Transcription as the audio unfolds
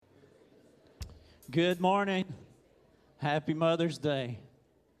Good morning. Happy Mother's Day.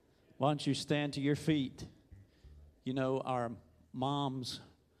 Why don't you stand to your feet? You know, our moms,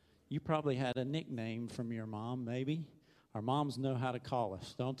 you probably had a nickname from your mom, maybe. Our moms know how to call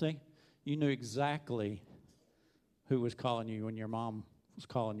us, don't they? You knew exactly who was calling you when your mom was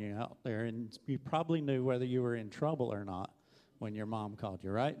calling you out there, and you probably knew whether you were in trouble or not when your mom called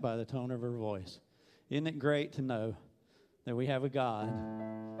you, right? By the tone of her voice. Isn't it great to know that we have a God,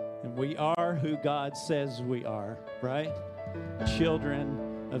 and we are who God says we are, right?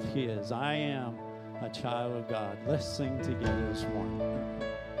 Children of His. I am a child of God. Let's sing together this morning.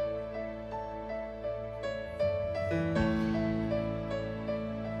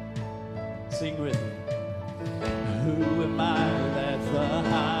 Sing with me. Who am I that the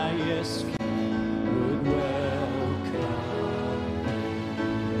highest would welcome?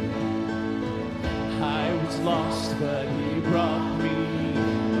 I was lost, but He brought me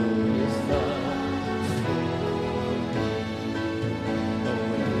His love for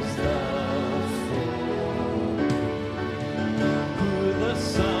His love for who the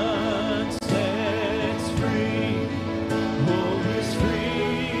Son sets free. Oh, is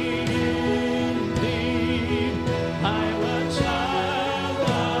free indeed. I'm a child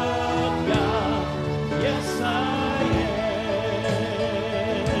of God. Yes, I am.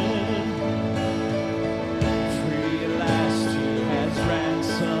 Free at last, He has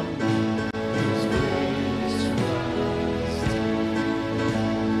ransomed me. His grace Christ.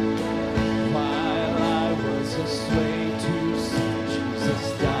 While I was a slave to sin, Jesus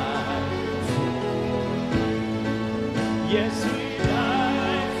died for me. Yes, He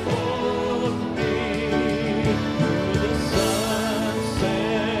died for me. Who the Son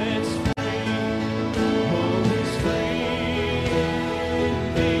sets free, oh, is free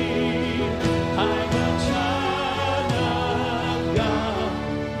indeed. I'm a child of God.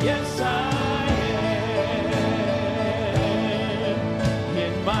 Yes, I am.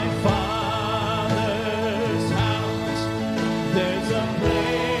 In my Father's house, there's a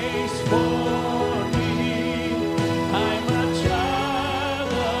place for me. I'm a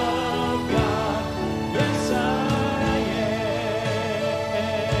child of God. Yes, I am.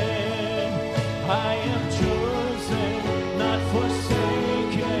 I am chosen, not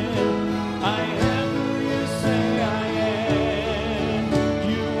forsaken. I am who you say I am.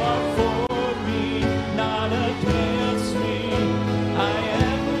 You are for me, not against me. I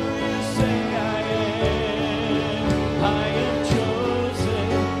am who you say I am. I am chosen,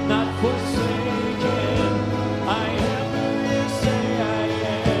 not forsaken. I am who you say I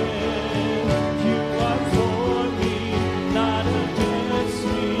am. You are for me, not against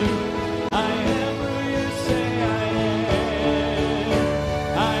me. I am who you say I am.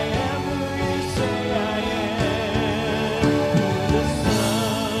 I am who you say I am. Who the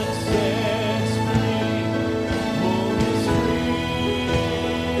Son sets free, oh, is free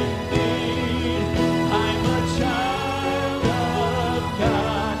indeed. I'm a child of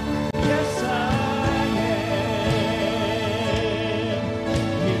God. Yes, I am.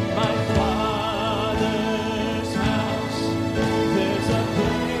 In my Father's house, there's a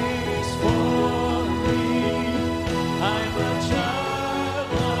place for me. I'm a child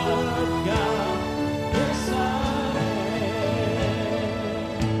of God. Yes, I am.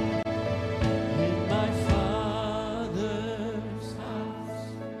 In my Father's house,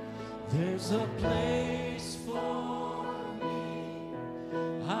 there's a place for me.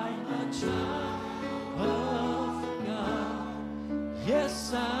 I'm a child of God.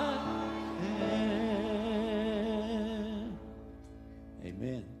 Yes, I am.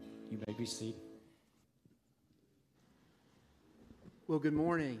 Amen. You may be seated. Well, good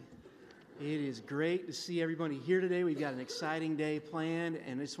morning. It is great to see everybody here today. We've got an exciting day planned,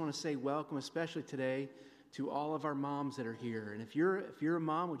 and I just want to say welcome, especially today, to all of our moms that are here. And if you're a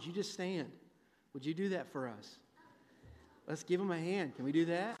mom, would you just stand? Would you do that for us? Let's give them a hand. Can we do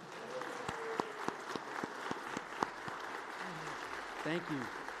that? Thank you.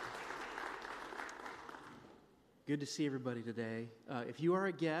 Good to see everybody today. If you are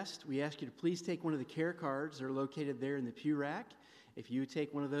a guest, we ask you to please take one of the care cards. They're located there in the pew rack. If you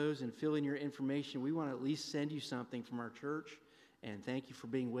take one of those and fill in your information, we want to at least send you something from our church. And thank you for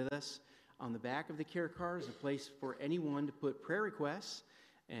being with us. On the back of the care card is a place for anyone to put prayer requests,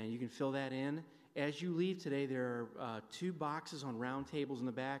 and you can fill that in. As you leave today, there are 2 boxes on round tables in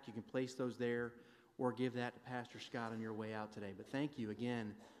the back. You can place those there or give that to Pastor Scott on your way out today. But thank you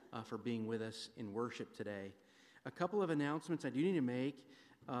again for being with us in worship today. A couple of announcements I do need to make.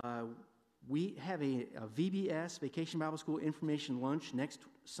 We have a VBS, Vacation Bible School Information Lunch, next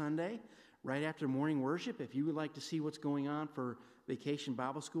Sunday, right after morning worship. If you would like to see what's going on for Vacation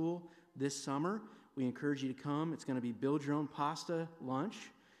Bible School this summer. We encourage you to come. It's going to be build your own pasta lunch.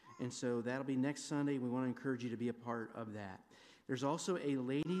 And so that'll be next Sunday. We want to encourage you to be a part of that. There's also a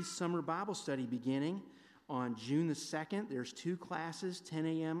ladies' summer Bible study beginning on June the 2nd. There's 2 classes, 10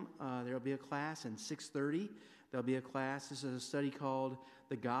 a.m. There'll be a class, and 6:30 there'll be a class. This is a study called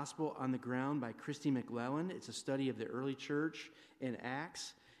The Gospel on the Ground by Christy McClellan. It's a study of the early church in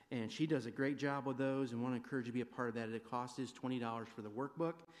Acts, and she does a great job with those, and want to encourage you to be a part of that. The cost is $20 for the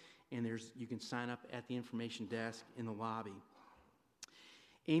workbook, and you can sign up at the information desk in the lobby.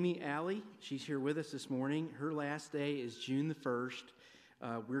 Amy Alley, she's here with us this morning. Her last day is June the 1st.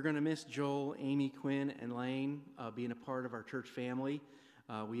 We're going to miss Joel, Amy, Quinn, and Lane being a part of our church family.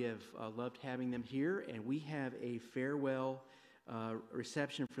 We have loved having them here, and we have a farewell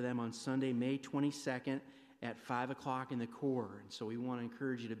reception for them on Sunday, May 22nd at 5 o'clock in the core. And so we want to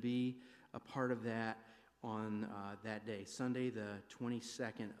encourage you to be a part of that on that day, Sunday the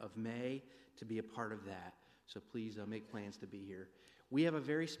 22nd of May, to be a part of that. So please make plans to be here. We have a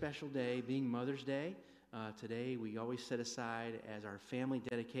very special day, being Mother's Day. Today we always set aside as our family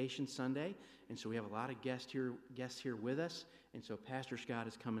dedication Sunday, and so we have a lot of guests here with us, and so Pastor Scott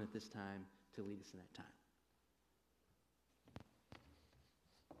is coming at this time to lead us in that time.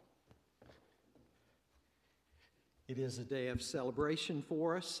 It is a day of celebration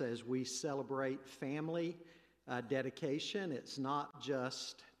for us as we celebrate family dedication. It's not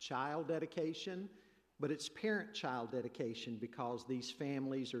just child dedication, but it's parent-child dedication, because these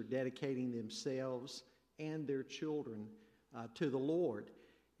families are dedicating themselves and their children to the Lord.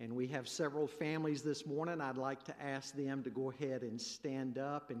 And we have several families this morning. I'd like to ask them to go ahead and stand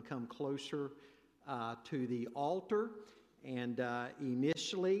up and come closer to the altar. And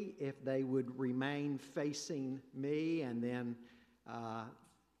initially, if they would remain facing me, and then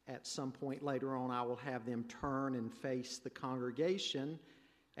at some point later on, I will have them turn and face the congregation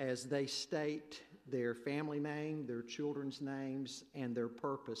as they state their family name, their children's names, and their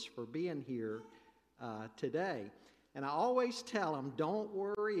purpose for being here today. And I always tell them, don't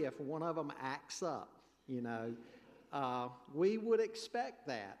worry if one of them acts up, we would expect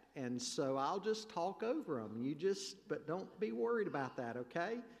that. And so I'll just talk over them. But don't be worried about that,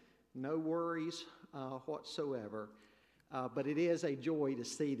 okay? No worries whatsoever. But it is a joy to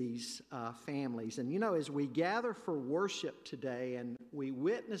see these families. And as we gather for worship today, and we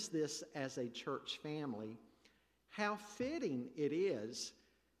witness this as a church family, how fitting it is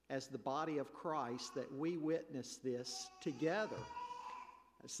as the body of Christ that we witness this together.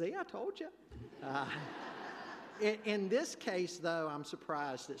 See, I told you. In this case, though, I'm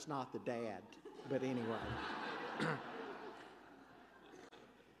surprised it's not the dad. But anyway.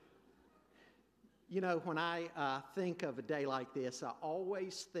 When I think of a day like this, I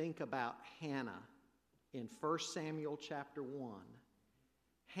always think about Hannah in 1 Samuel chapter 1.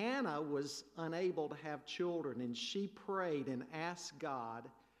 Hannah was unable to have children, and she prayed and asked God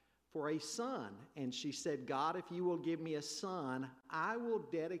for a son. And she said, God, if you will give me a son, I will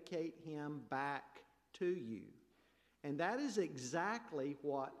dedicate him back to you. And that is exactly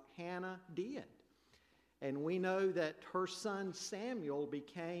what Hannah did. And we know that her son Samuel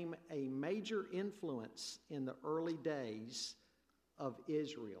became a major influence in the early days of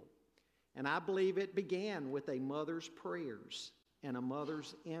Israel. And I believe it began with a mother's prayers and a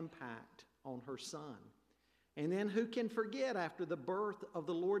mother's impact on her son. And then who can forget, after the birth of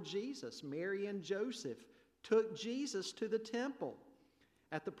the Lord Jesus, Mary and Joseph took Jesus to the temple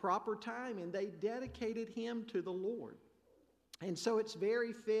at the proper time, and they dedicated him to the Lord. And so it's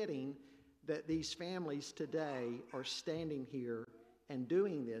very fitting that these families today are standing here and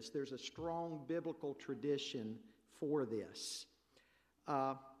doing this. There's a strong biblical tradition for this.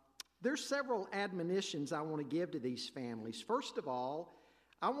 There's several admonitions I want to give to these families. First of all,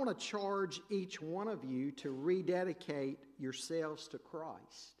 I want to charge each one of you to rededicate yourselves to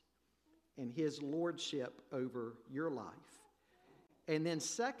Christ and his lordship over your life. And then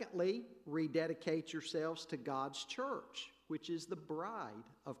secondly, rededicate yourselves to God's church, which is the bride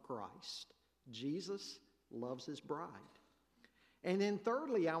of Christ. Jesus loves his bride. And then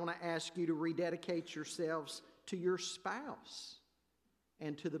thirdly, I want to ask you to rededicate yourselves to your spouse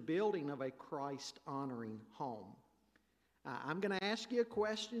and to the building of a Christ-honoring home. I'm going to ask you a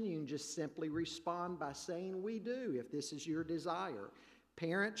question. You can just simply respond by saying we do, if this is your desire.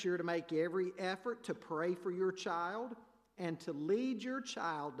 Parents, you're to make every effort to pray for your child and to lead your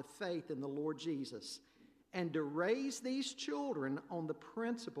child to faith in the Lord Jesus, and to raise these children on the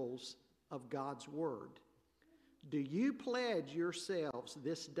principles of God's Word. Do you pledge yourselves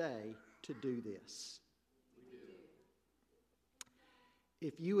this day to do this?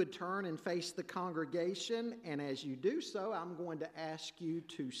 If you would turn and face the congregation, and as you do so, I'm going to ask you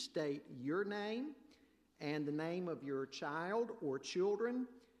to state your name and the name of your child or children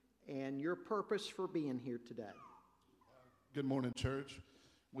and your purpose for being here today. Good morning, church.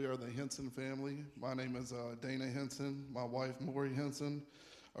 We are the Henson family. My name is Dana Henson, my wife Maury Henson,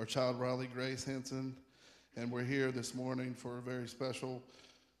 our child Riley Grace Henson, and we're here this morning for a very special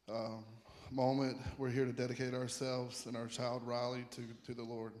moment. We're here to dedicate ourselves and our child Riley to the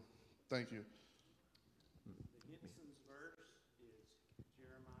Lord. Thank you. The Henson's verse is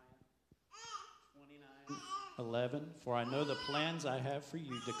Jeremiah 29:11. For I know the plans I have for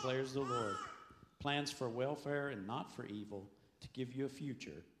you, declares the Lord. Plans for welfare and not for evil, to give you a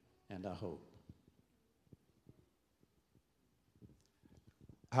future and a hope.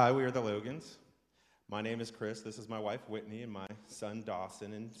 Hi, we are the Logans. My name is Chris. This is my wife Whitney and my son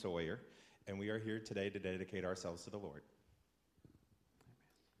Dawson and Sawyer. And we are here today to dedicate ourselves to the Lord.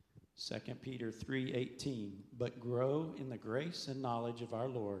 2 Peter 3:18. But grow in the grace and knowledge of our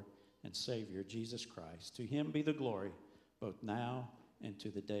Lord and Savior, Jesus Christ. To him be the glory, both now and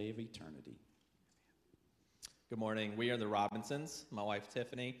to the day of eternity. Good morning. We are the Robinsons. My wife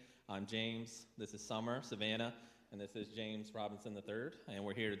Tiffany. I'm James. This is Summer, Savannah, and this is James Robinson III. And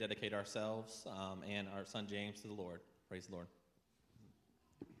we're here to dedicate ourselves and our son James to the Lord. Praise the Lord.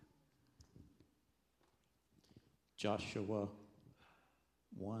 Joshua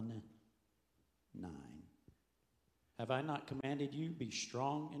 1:9. Have I not commanded you? Be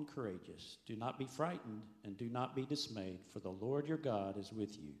strong and courageous. Do not be frightened and do not be dismayed, for the Lord your God is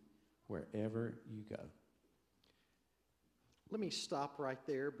with you wherever you go. Let me stop right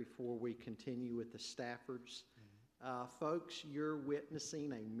there before we continue with the Staffords. Folks, you're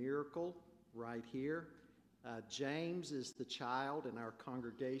witnessing a miracle right here. James is the child in our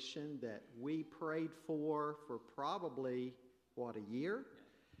congregation that we prayed for probably, a year?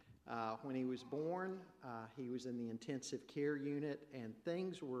 When he was born, he was in the intensive care unit, and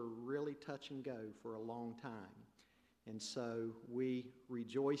things were really touch and go for a long time. And so we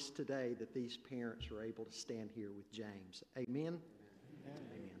rejoice today that these parents are able to stand here with James. Amen?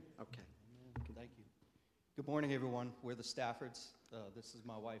 Amen. Okay. Thank you. Good morning, everyone. We're the Staffords. This is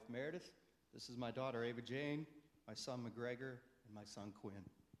my wife, Meredith. This is my daughter, Ava Jane, my son, McGregor, and my son, Quinn.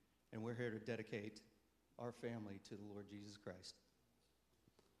 And we're here to dedicate our family to the Lord Jesus Christ.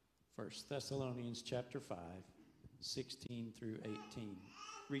 1 Thessalonians chapter 5, 16 through 18.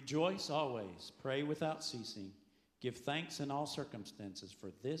 Rejoice always, pray without ceasing, give thanks in all circumstances,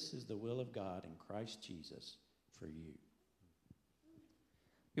 for this is the will of God in Christ Jesus for you.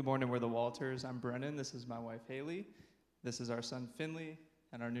 Good morning, we're the Walters. I'm Brennan. This is my wife, Haley. This is our son, Finley,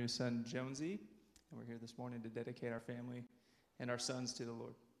 and our new son, Jonesy. And we're here this morning to dedicate our family and our sons to the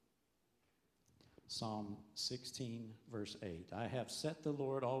Lord. Psalm 16, verse 8. I have set the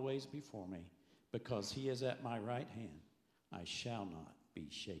Lord always before me, because he is at my right hand. I shall not be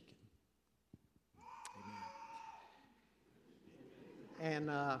shaken.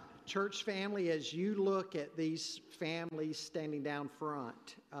 And church family, as you look at these families standing down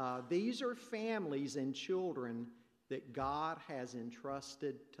front, these are families and children that God has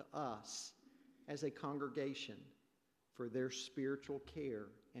entrusted to us as a congregation for their spiritual care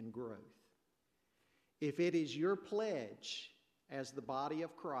and growth. If it is your pledge as the body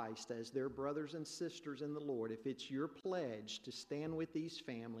of Christ, as their brothers and sisters in the Lord, if it's your pledge to stand with these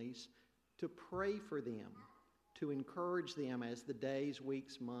families, to pray for them, to encourage them as the days,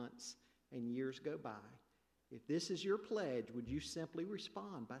 weeks, months, and years go by, if this is your pledge, would you simply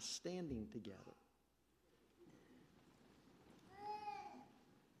respond by standing together?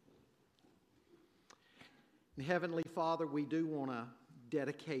 And Heavenly Father, we do want to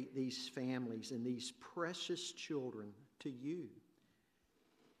dedicate these families and these precious children to you.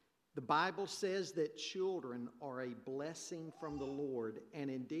 The Bible says that children are a blessing from the Lord,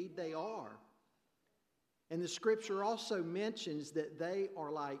 and indeed they are. And the Scripture also mentions that they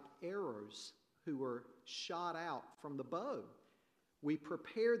are like arrows who are shot out from the bow. We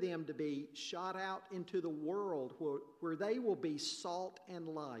prepare them to be shot out into the world where they will be salt and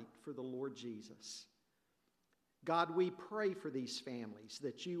light for the Lord Jesus. God, we pray for these families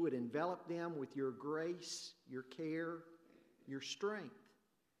that you would envelop them with your grace, your care, your strength.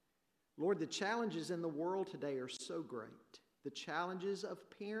 Lord, the challenges in the world today are so great. The challenges of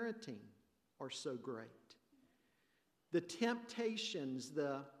parenting are so great. The temptations,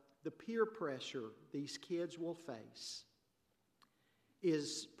 the peer pressure these kids will face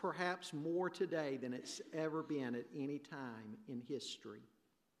is perhaps more today than it's ever been at any time in history.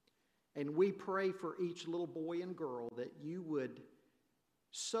 And we pray for each little boy and girl that you would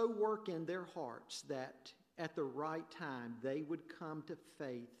so work in their hearts that at the right time, they would come to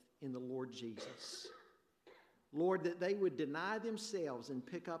faith in the Lord Jesus. Lord, that they would deny themselves and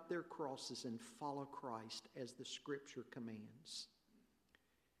pick up their crosses and follow Christ as the Scripture commands.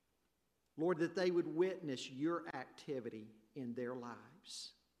 Lord, that they would witness your activity in their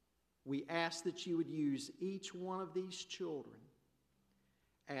lives. We ask that you would use each one of these children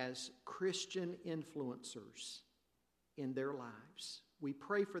as Christian influencers in their lives. We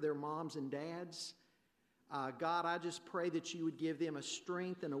pray for their moms and dads. God, I just pray that you would give them a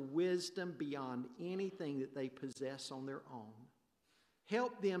strength and a wisdom beyond anything that they possess on their own.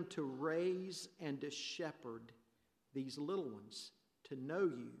 Help them to raise and to shepherd these little ones, to know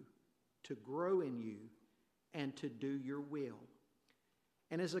you, to grow in you, and to do your will.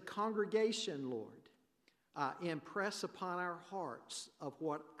 And as a congregation, Lord, impress upon our hearts of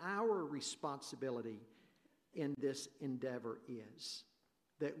what our responsibility in this endeavor is,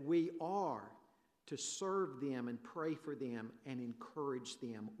 that we are to serve them and pray for them and encourage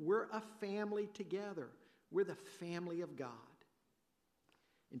them. We're a family together. We're the family of God.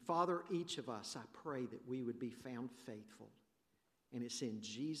 And Father, each of us, I pray that we would be found faithful. And it's in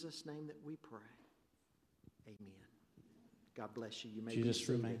Jesus' name that we pray. Amen. God bless you. You may You be just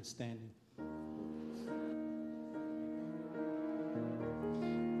seated. remain standing.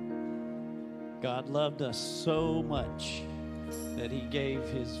 God loved us so much that he gave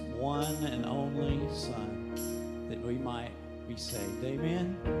his one and only Son that we might be saved.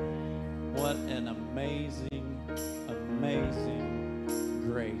 Amen? What an amazing, amazing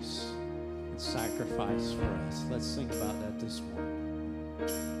grace and sacrifice for us. Let's think about that this morning.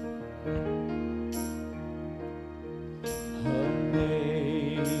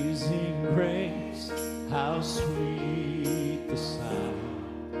 Amazing grace, how sweet the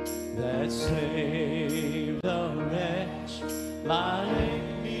sound that saved a wretch like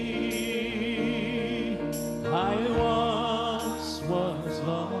me. I once was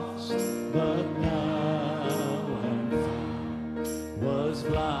lost, but now I'm found. Was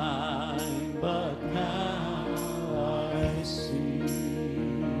blind, but now I see.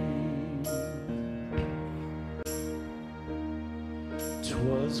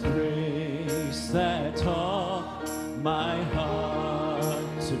 'Twas grace that taught my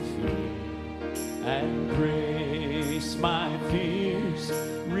heart to fear, and grace my fears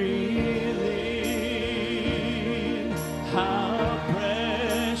relieved. How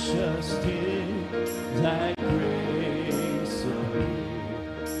precious did that grace appear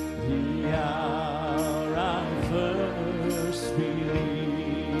the hour I first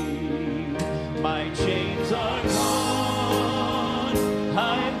believed. My chains are gone,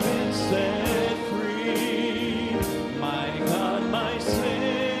 I've been set free. My God, my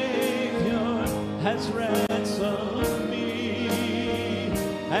Savior has ransomed me,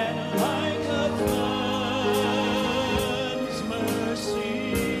 and like a flood's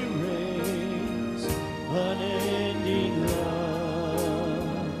mercy reigns, unending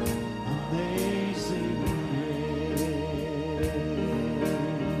love, amazing grace.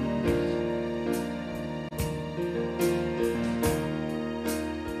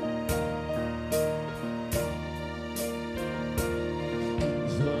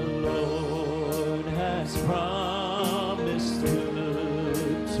 The Lord has promised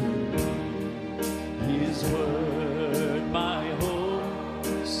good to me. His word my hope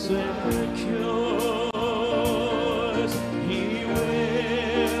secures. He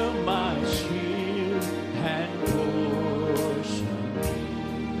will my shield and portion be,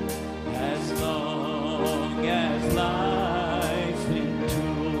 as long as life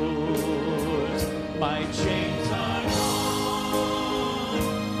endures. My chains are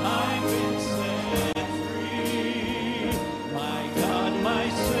gone, I've been set free. My God, my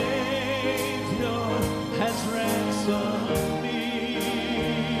Savior has ransomed me,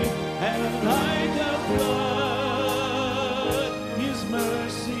 and like a flood, his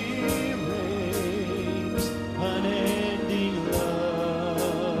mercy reigns, unending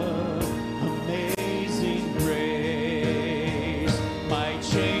love, amazing grace. My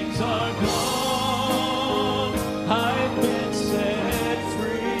chains are gone, I've been set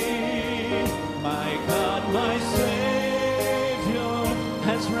free. My God, my Savior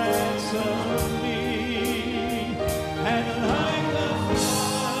has ransomed me, and like a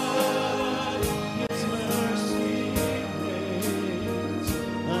flood, his mercy reigns,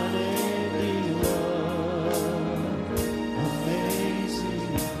 unending love, amazing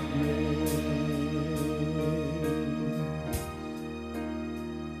grace.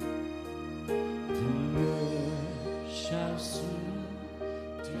 The earth shall soon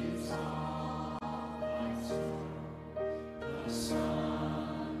dissolve like snow, the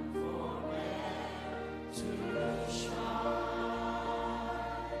sun forget to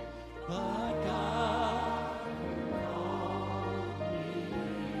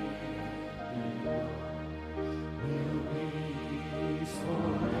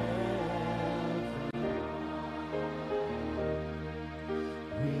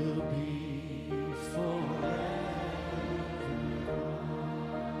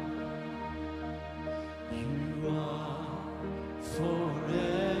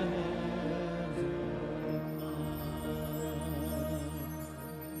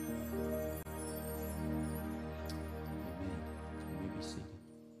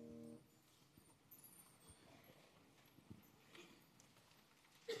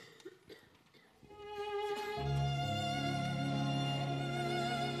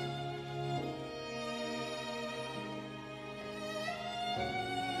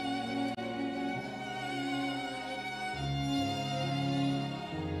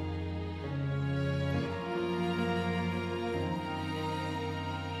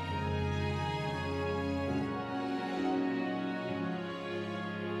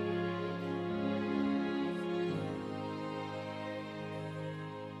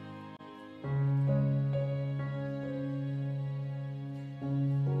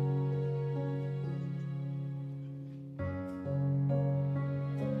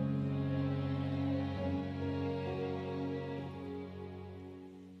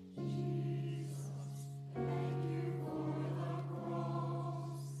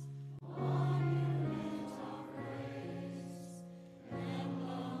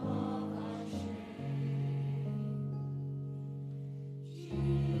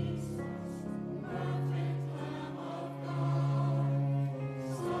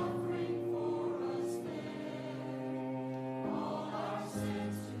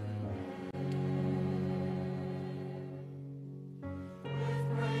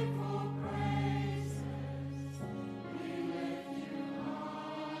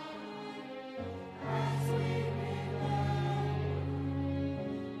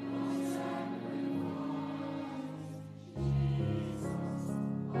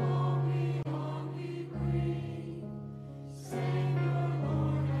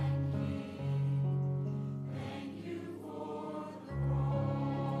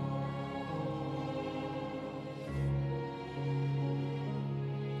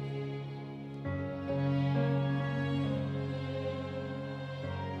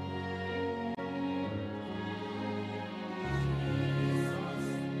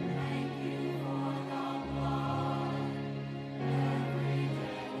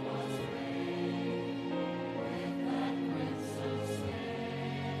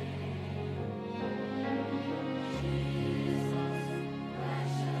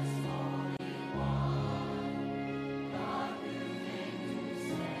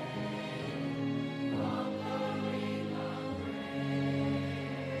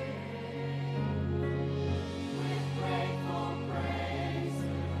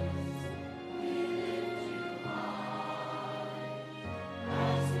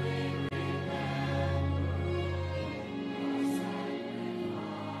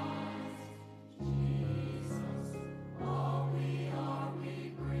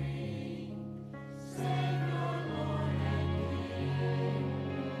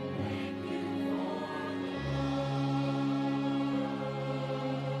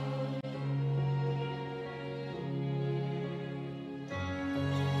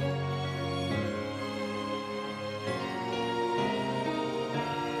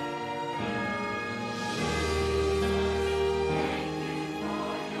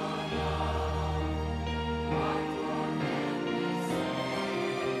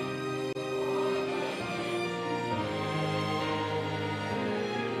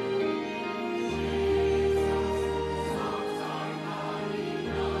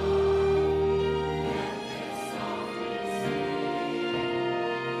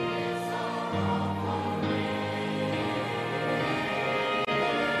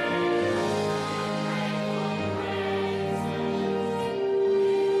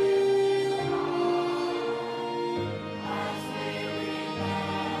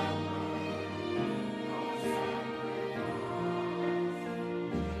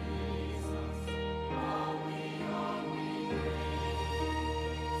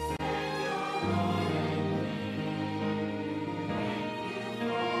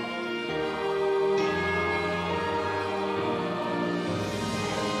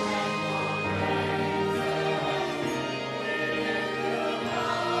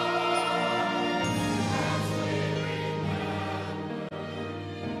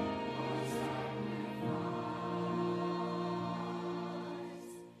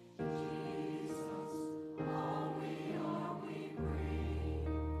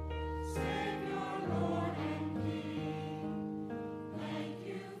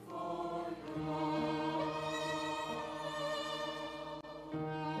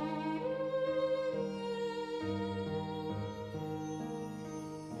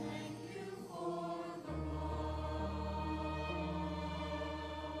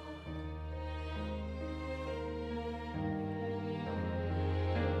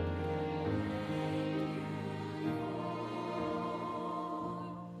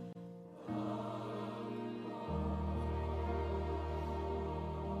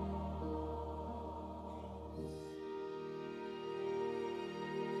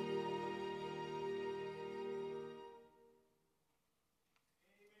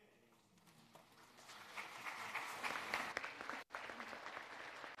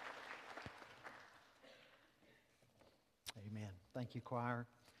Thank you, choir.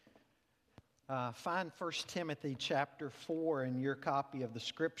 Find 1 Timothy chapter 4 in your copy of the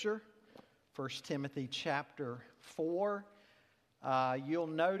Scripture. 1 Timothy chapter 4. You'll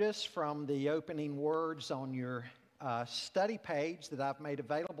notice from the opening words on your study page that I've made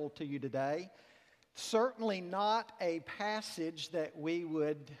available to you today, certainly not a passage that we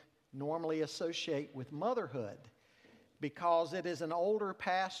would normally associate with motherhood, because it is an older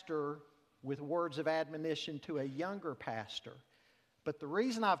pastor with words of admonition to a younger pastor. But the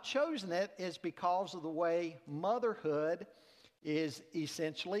reason I've chosen it is because of the way motherhood is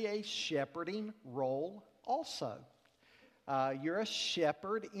essentially a shepherding role also. You're a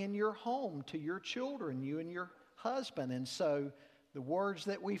shepherd in your home to your children, you and your husband. And so the words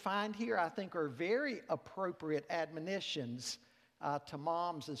that we find here, I think, are very appropriate admonitions to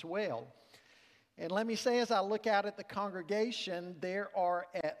moms as well. And let me say, as I look out at the congregation, there are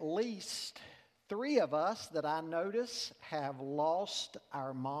at least 3 of us that I notice have lost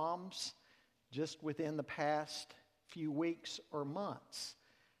our moms just within the past few weeks or months,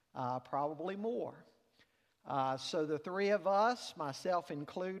 probably more. So the 3 of us, myself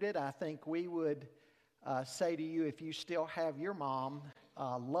included, I think we would say to you, if you still have your mom,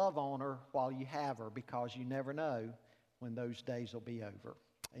 love on her while you have her, because you never know when those days will be over.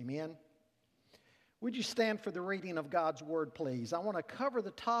 Amen? Would you stand for the reading of God's Word, please? I want to cover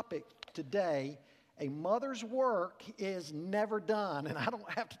the topic today. A mother's work is never done, and I don't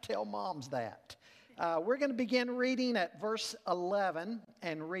have to tell moms that. We're going to begin reading at verse 11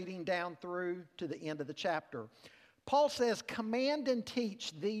 and reading down through to the end of the chapter. Paul says, "Command and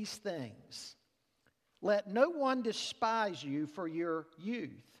teach these things. Let no one despise you for your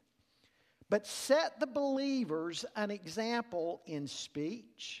youth, but set the believers an example in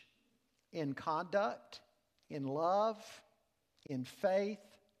speech, in conduct, in love, in faith,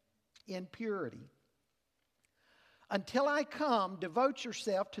 in purity. Until I come, devote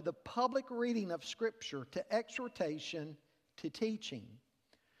yourself to the public reading of Scripture, to exhortation, to teaching.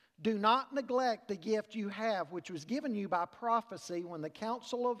 Do not neglect the gift you have, which was given you by prophecy when the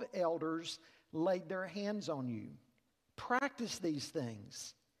council of elders laid their hands on you. Practice these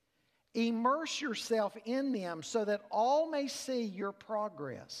things. Immerse yourself in them so that all may see your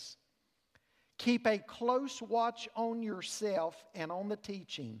progress. Keep a close watch on yourself and on the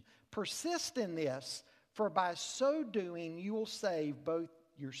teaching. Persist in this, for by so doing you will save both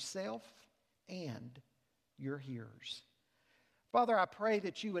yourself and your hearers." Father, I pray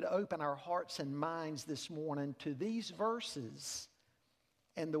that you would open our hearts and minds this morning to these verses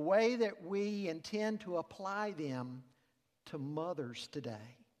and the way that we intend to apply them to mothers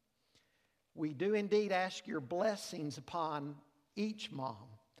today. We do indeed ask your blessings upon each mom,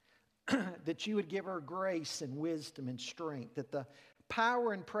 that you would give her grace and wisdom and strength, that the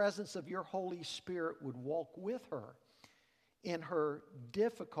power and presence of your Holy Spirit would walk with her in her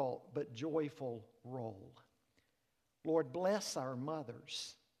difficult but joyful role. Lord, bless our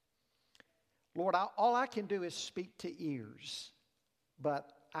mothers. Lord, all I can do is speak to ears,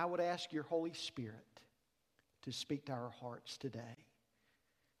 but I would ask your Holy Spirit to speak to our hearts today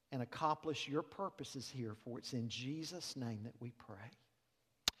and accomplish your purposes here, for it's in Jesus' name that we pray.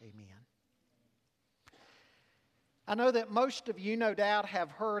 Amen. I know that most of you, no doubt,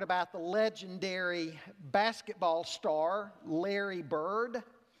 have heard about the legendary basketball star, Larry Bird.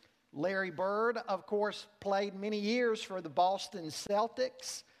 Larry Bird, of course, played many years for the Boston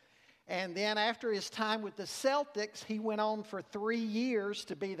Celtics. And then after his time with the Celtics, he went on for 3 years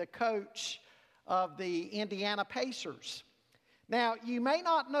to be the coach of the Indiana Pacers. Now, you may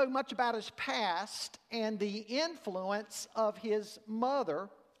not know much about his past and the influence of his mother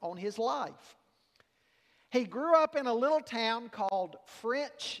on his life. He grew up in a little town called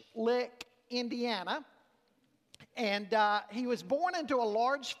French Lick, Indiana, and he was born into a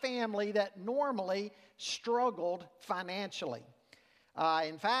large family that normally struggled financially.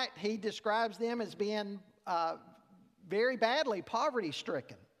 In fact, he describes them as being very badly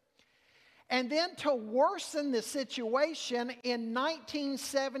poverty-stricken. And then to worsen the situation, in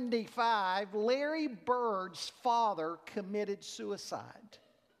 1975, Larry Bird's father committed suicide.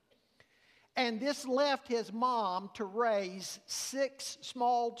 And this left his mom to raise 6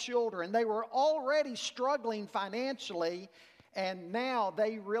 small children. They were already struggling financially, and now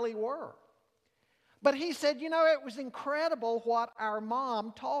they really were. But he said, you know, it was incredible what our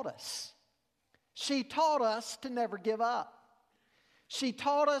mom taught us. She taught us to never give up. She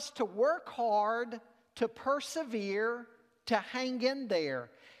taught us to work hard, to persevere, to hang in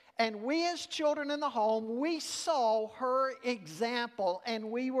there. And we as children in the home, we saw her example, and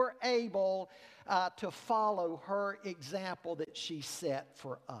we were able to follow her example that she set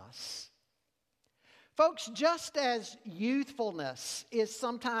for us. Folks, just as youthfulness is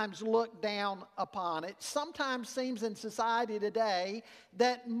sometimes looked down upon, it sometimes seems in society today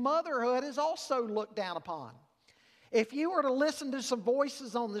that motherhood is also looked down upon. If you were to listen to some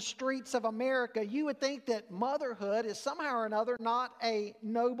voices on the streets of America, you would think that motherhood is somehow or another not a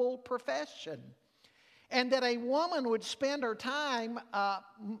noble profession, and that a woman would spend her time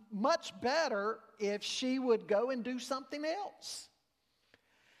much better if she would go and do something else.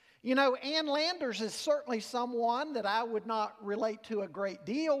 You know, Ann Landers is certainly someone that I would not relate to a great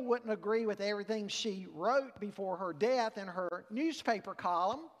deal, wouldn't agree with everything she wrote before her death in her newspaper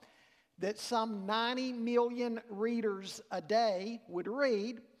column that some 90 million readers a day would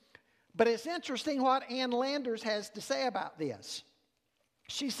read. But it's interesting what Ann Landers has to say about this.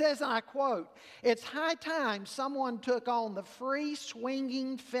 She says, and I quote, "It's high time someone took on the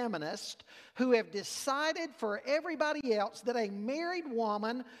free-swinging feminists who have decided for everybody else that a married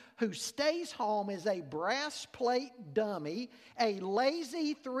woman who stays home is a brass plate dummy, a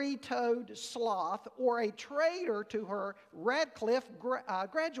lazy three-toed sloth, or a traitor to her Radcliffe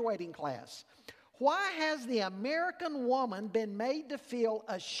graduating class. Why has the American woman been made to feel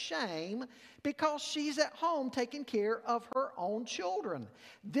ashamed because she's at home taking care of her own children?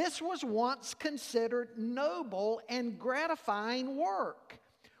 This was once considered noble and gratifying work.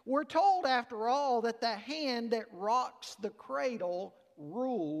 We're told, after all, that the hand that rocks the cradle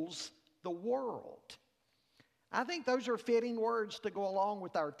rules the world." I think those are fitting words to go along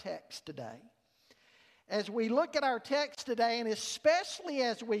with our text today. As we look at our text today, and especially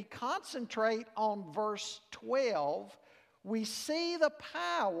as we concentrate on verse 12, we see the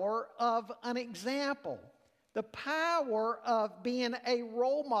power of an example, the power of being a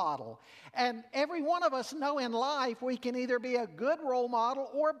role model. And every one of us know in life we can either be a good role model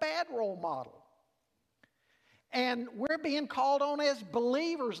or a bad role model. And we're being called on as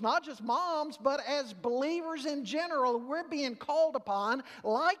believers, not just moms, but as believers in general. We're being called upon,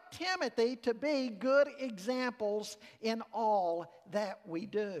 like Timothy, to be good examples in all that we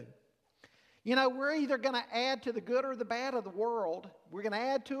do. You know, we're either going to add to the good or the bad of the world. We're going to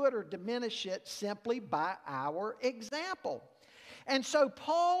add to it or diminish it simply by our example. And so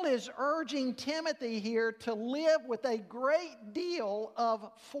Paul is urging Timothy here to live with a great deal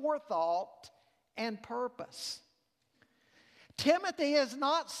of forethought and purpose. Timothy is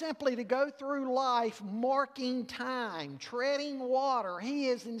not simply to go through life marking time, treading water. He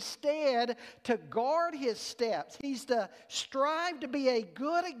is instead to guard his steps. He's to strive to be a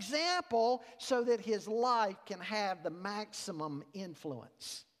good example so that his life can have the maximum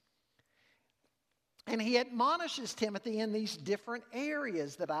influence. And he admonishes Timothy in these different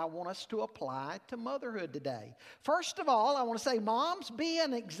areas that I want us to apply to motherhood today. First of all, I want to say, moms, be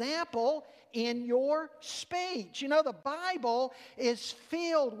an example in your speech. You know, the Bible is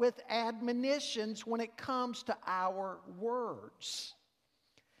filled with admonitions when it comes to our words.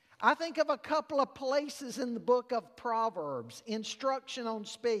 I think of a couple of places in the book of Proverbs, instruction on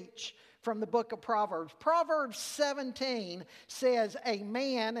speech from the book of Proverbs. Proverbs 17 says a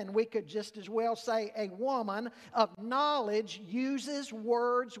man, and we could just as well say a woman, of knowledge uses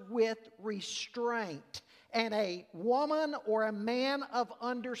words with restraint. And a woman or a man of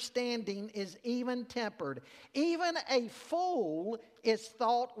understanding is even-tempered. Even a fool is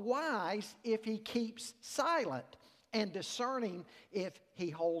thought wise if he keeps silent, and discerning if he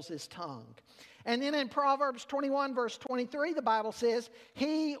holds his tongue. And then in Proverbs 21, verse 23, the Bible says,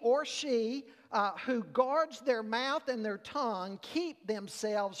 he or she who guards their mouth and their tongue keep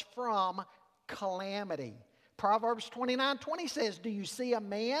themselves from calamity. Proverbs 29:20 says, do you see a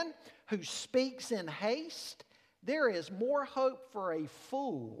man who speaks in haste? There is more hope for a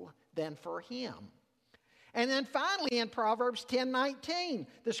fool than for him. And then finally in Proverbs 10:19,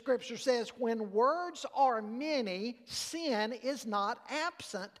 the scripture says, when words are many, sin is not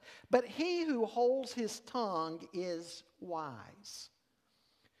absent, but he who holds his tongue is wise.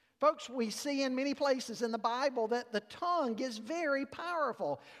 Folks, we see in many places in the Bible that the tongue is very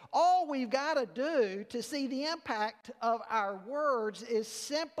powerful. All we've got to do to see the impact of our words is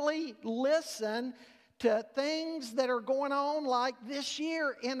simply listen to things that are going on like this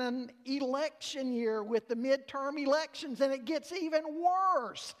year in an election year with the midterm elections, and it gets even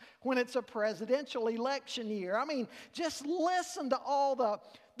worse when it's a presidential election year. I mean, just listen to all the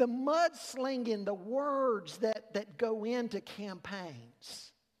mudslinging, the words that go into campaigns.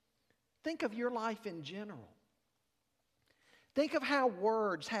 Think of your life in general. Think of how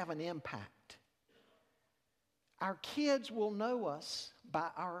words have an impact. Our kids will know us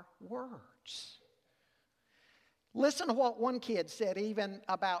by our words. Listen to what one kid said even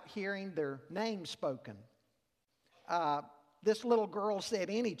about hearing their name spoken. this little girl said,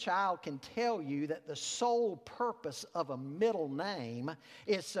 any child can tell you that the sole purpose of a middle name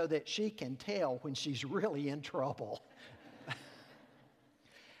is so that she can tell when she's really in trouble.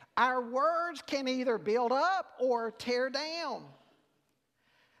 Our words can either build up or tear down.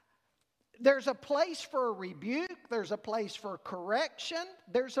 There's a place for a rebuke. There's a place for correction.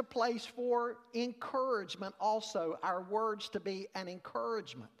 There's a place for encouragement also. Our words to be an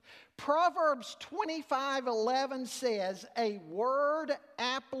encouragement. Proverbs 25:11 says, a word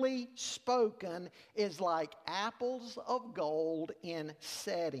aptly spoken is like apples of gold in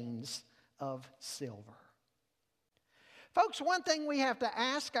settings of silver. Folks, one thing we have to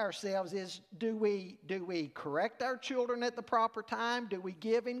ask ourselves is, do we correct our children at the proper time? Do we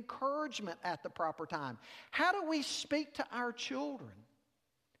give encouragement at the proper time? How do we speak to our children?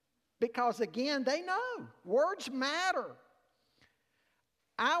 Because again, they know. Words matter.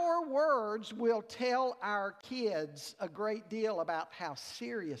 Our words will tell our kids a great deal about how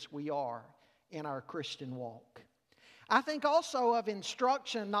serious we are in our Christian walk. I think also of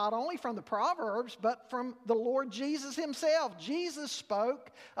instruction not only from the Proverbs, but from the Lord Jesus himself. Jesus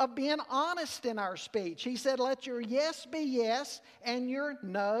spoke of being honest in our speech. He said, let your yes be yes and your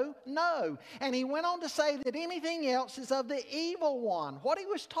no, no. And he went on to say that anything else is of the evil one. What he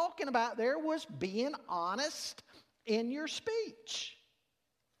was talking about there was being honest in your speech.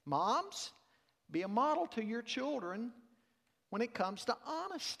 Moms, be a model to your children when it comes to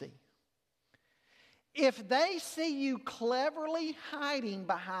honesty. If they see you cleverly hiding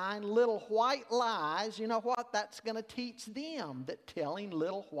behind little white lies, you know what? That's going to teach them that telling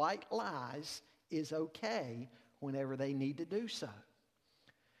little white lies is okay whenever they need to do so.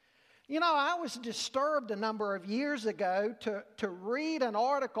 You know, I was disturbed a number of years ago to read an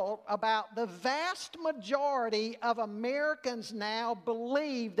article about the vast majority of Americans now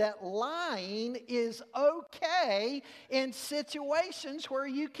believe that lying is okay in situations where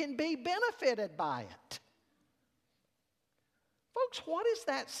you can be benefited by it. Folks, what is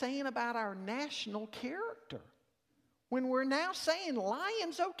that saying about our national character? When we're now saying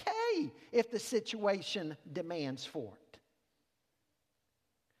lying's okay if the situation demands for it.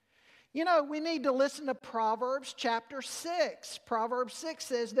 You know, we need to listen to Proverbs chapter 6. Proverbs 6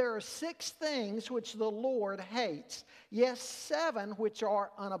 says, there are 6 things which the Lord hates. Yes, 7 which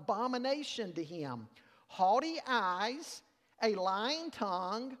are an abomination to him. Haughty eyes, a lying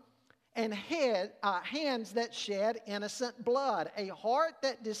tongue, and hands that shed innocent blood. A heart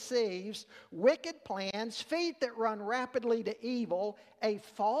that deceives, wicked plans, feet that run rapidly to evil, a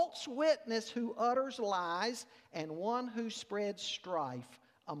false witness who utters lies, and one who spreads strife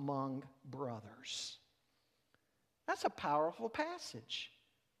among brothers. That's a powerful passage.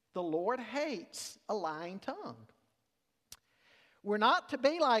 The Lord hates a lying tongue. We're not to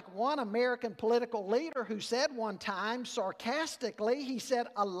be like one American political leader who said one time sarcastically, he said,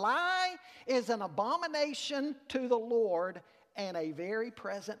 a lie is an abomination to the Lord and a very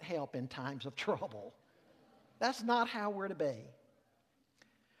present help in times of trouble. That's not how we're to be.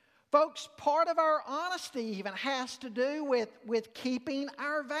 Folks, part of our honesty even has to do with keeping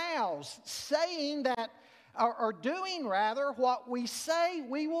our vows, saying that, or doing rather, what we say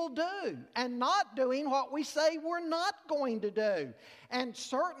we will do, and not doing what we say we're not going to do. And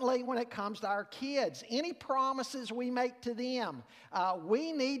certainly when it comes to our kids, any promises we make to them,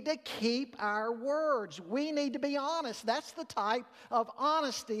 we need to keep our words. We need to be honest. That's the type of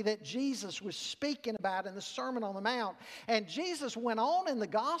honesty that Jesus was speaking about in the Sermon on the Mount. And Jesus went on in the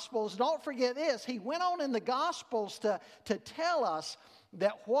Gospels, don't forget this, he went on in the Gospels to tell us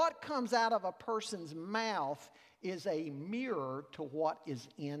that what comes out of a person's mouth is a mirror to what is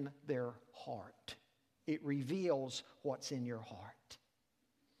in their heart. It reveals what's in your heart.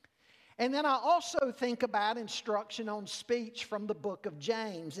 And then I also think about instruction on speech from the book of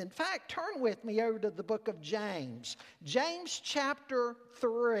James. In fact, turn with me over to the book of James. James chapter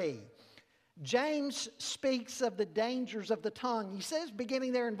 3. James speaks of the dangers of the tongue. He says,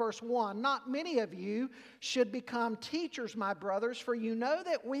 beginning there in verse 1, not many of you should become teachers, my brothers, for you know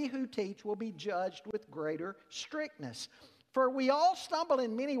that we who teach will be judged with greater strictness. For we all stumble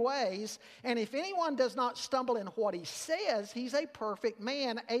in many ways, and if anyone does not stumble in what he says, he's a perfect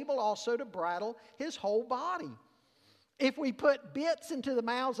man, able also to bridle his whole body. If we put bits into the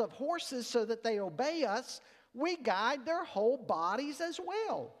mouths of horses so that they obey us, we guide their whole bodies as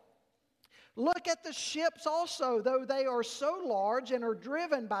well. Look at the ships also, though they are so large and are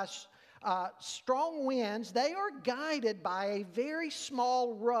driven by strong winds, they are guided by a very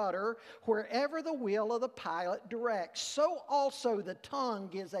small rudder wherever the will of the pilot directs. So also the tongue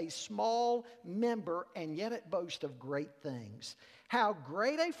is a small member, and yet it boasts of great things. How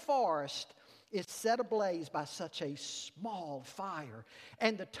great a forest is set ablaze by such a small fire.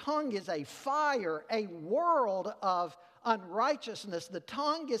 And the tongue is a fire, a world of unrighteousness. The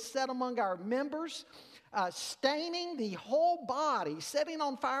tongue is set among our members, staining the whole body, setting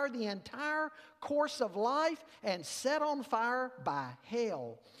on fire the entire course of life, and set on fire by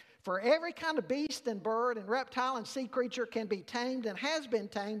hell. For every kind of beast and bird and reptile and sea creature can be tamed and has been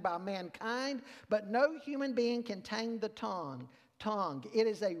tamed by mankind, but no human being can tame the tongue. It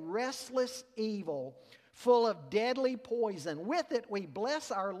is a restless evil, full of deadly poison. With it we bless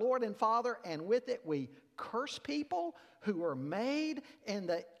our Lord and Father, and with it we curse people who are made in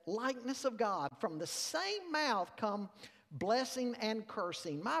the likeness of God. From the same mouth come blessing and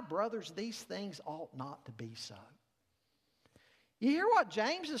cursing. My brothers, these things ought not to be so. You hear what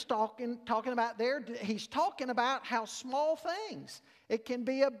James is talking about there? He's talking about how small things. It can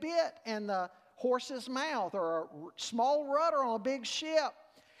be a bit in the horse's mouth or a small rudder on a big ship,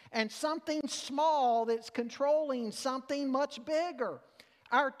 and something small that's controlling something much bigger.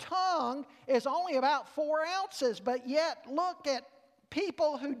 Our tongue is only about 4 ounces, but yet look at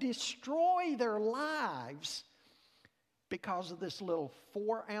people who destroy their lives because of this little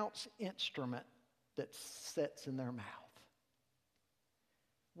 4-ounce instrument that sits in their mouth.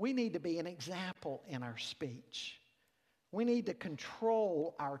 We need to be an example in our speech. We need to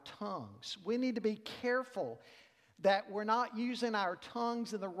control our tongues. We need to be careful that we're not using our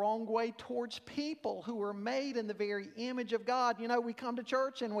tongues in the wrong way towards people who are made in the very image of God. You know, we come to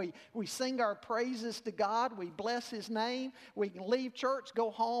church and we sing our praises to God. We bless His name. We can leave church,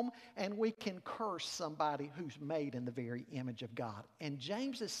 go home, and we can curse somebody who's made in the very image of God. And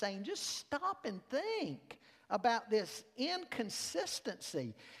James is saying, just stop and think about this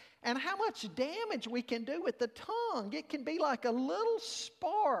inconsistency and how much damage we can do with the tongue. It can be like a little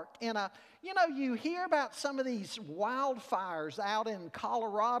spark in a, you hear about some of these wildfires out in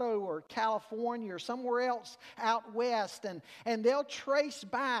Colorado or California or somewhere else out west, and they'll trace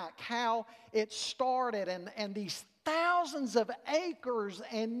back how it started, and these thousands of acres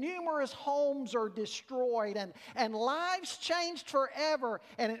and numerous homes are destroyed, and lives changed forever,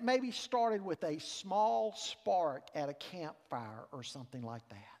 and it maybe started with a small spark at a campfire or something like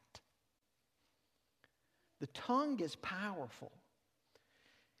that. The tongue is powerful.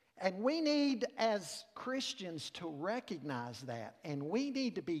 And we need, as Christians, to recognize that. And we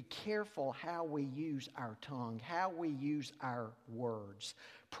need to be careful how we use our tongue, how we use our words.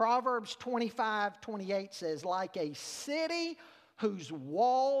 Proverbs 25:28 says, like a city whose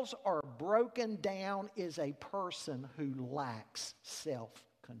walls are broken down is a person who lacks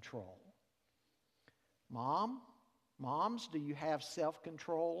self-control. Moms, do you have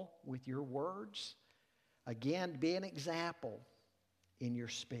self-control with your words? Again, be an example in your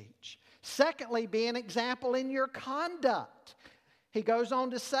speech. Secondly, be an example in your conduct. He goes on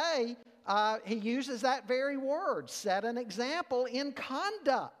to say, he uses that very word, set an example in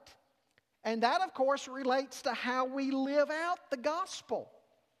conduct. And that, of course, relates to how we live out the gospel.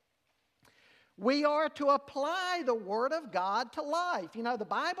 We are to apply the Word of God to life. You know, the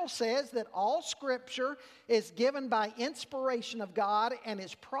Bible says that all Scripture is given by inspiration of God and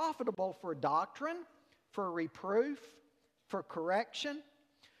is profitable for doctrine, for reproof, for correction,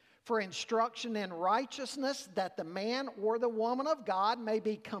 for instruction in righteousness, that the man or the woman of God may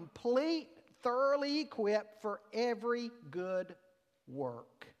be complete, thoroughly equipped for every good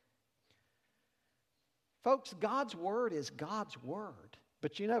work. Folks, God's Word is God's Word.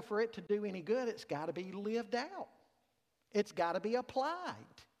 But you know, for it to do any good, it's got to be lived out. It's got to be applied.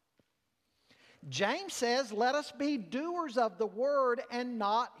 James says, let us be doers of the Word and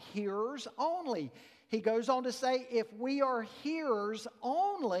not hearers only. He goes on to say, if we are hearers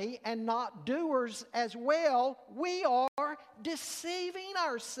only and not doers as well, we are deceiving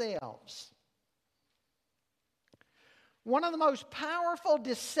ourselves. One of the most powerful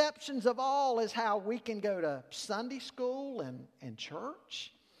deceptions of all is how we can go to Sunday school and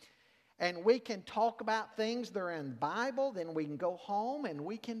church, and we can talk about things that are in the Bible, then we can go home and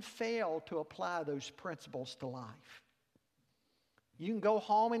we can fail to apply those principles to life. You can go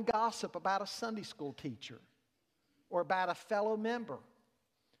home and gossip about a Sunday school teacher or about a fellow member.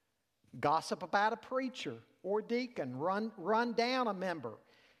 Gossip about a preacher or deacon. Run down a member.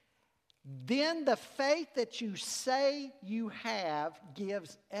 Then the faith that you say you have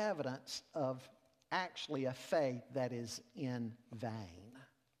gives evidence of actually a faith that is in vain.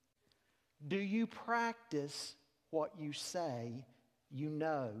 Do you practice what you say you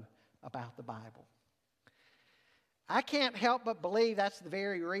know about the Bible? I can't help but believe that's the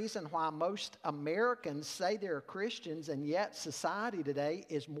very reason why most Americans say they're Christians, and yet society today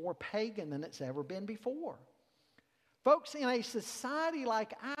is more pagan than it's ever been before. Folks, in a society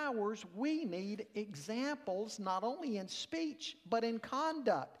like ours, we need examples not only in speech, but in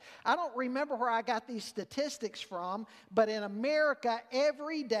conduct. I don't remember where I got these statistics from, but in America,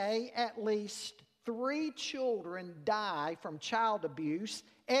 every day at least 3 children die from child abuse.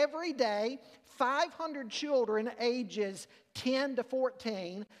 Every day, 500 children ages 10 to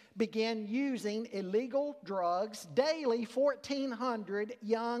 14 begin using illegal drugs. Daily, 1,400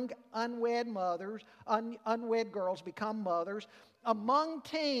 young unwed girls become mothers. Among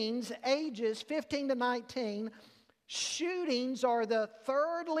teens ages 15 to 19, shootings are the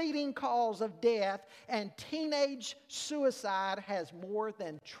 3rd leading cause of death, and teenage suicide has more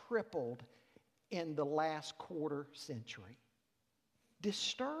than tripled in the last quarter century.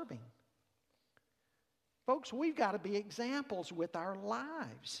 Disturbing. Folks, we've got to be examples with our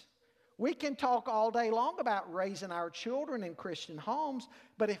lives. We can talk all day long about raising our children in Christian homes,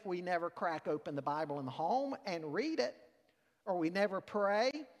 but if we never crack open the Bible in the home and read it, or we never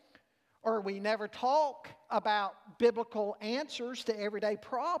pray, or we never talk about biblical answers to everyday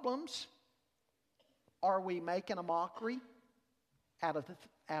problems, are we making a mockery out of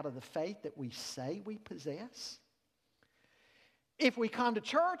the faith that we say we possess? If we come to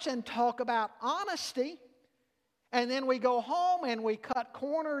church and talk about honesty, and then we go home and we cut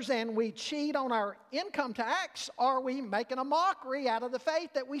corners and we cheat on our income tax, are we making a mockery out of the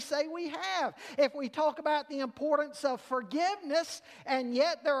faith that we say we have? If we talk about the importance of forgiveness, and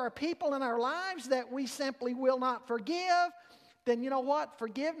yet there are people in our lives that we simply will not forgive, then you know what?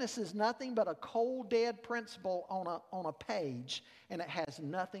 Forgiveness is nothing but a cold, dead principle on a page, and it has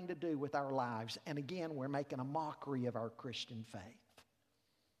nothing to do with our lives. And again, we're making a mockery of our Christian faith.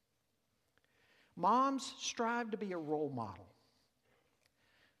 Moms, strive to be a role model.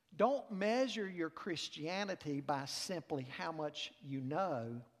 Don't measure your Christianity by simply how much you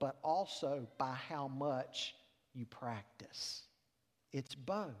know, but also by how much you practice. It's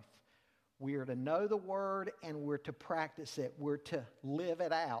both. We are to know the Word and we're to practice it. We're to live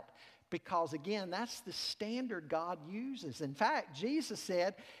it out. Because again, that's the standard God uses. In fact, Jesus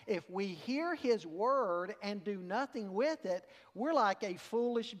said, if we hear His Word and do nothing with it, we're like a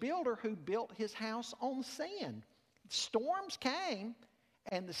foolish builder who built his house on sand. Storms came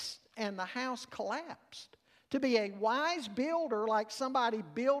and the house collapsed. To be a wise builder, like somebody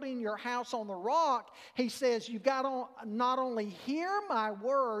building your house on the rock, He says you've got to not only hear my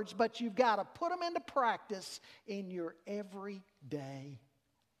words, but you've got to put them into practice in your everyday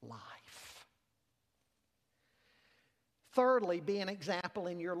life. Thirdly, be an example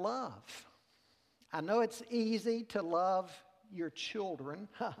in your love. I know it's easy to love your children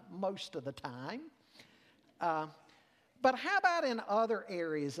most of the time. But how about in other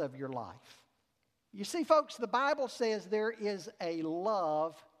areas of your life? You see, folks, the Bible says there is a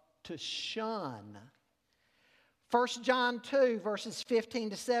love to shun. 1 John 2, verses 15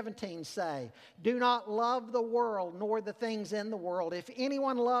 to 17 say, do not love the world, nor the things in the world. If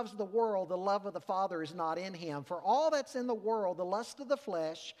anyone loves the world, the love of the Father is not in him. For all that's in the world, the lust of the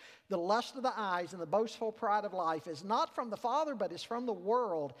flesh, the lust of the eyes, and the boastful pride of life is not from the Father, but is from the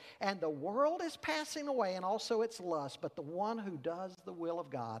world. And the world is passing away, and also its lust, but the one who does the will of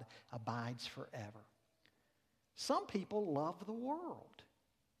God abides forever. Some people love the world.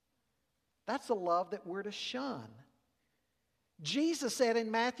 That's a love that we're to shun. Jesus said in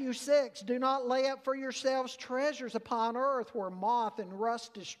Matthew 6, do not lay up for yourselves treasures upon earth where moth and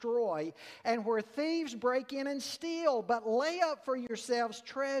rust destroy and where thieves break in and steal, but lay up for yourselves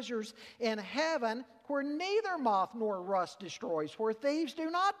treasures in heaven where neither moth nor rust destroys, where thieves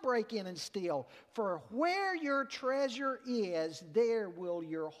do not break in and steal. For where your treasure is, there will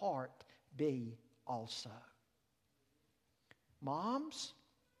your heart be also. Moms,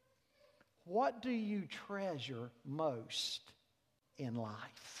 what do you treasure most in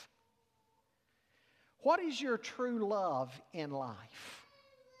life? What is your true love in life?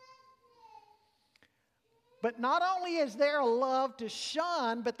 But not only is there a love to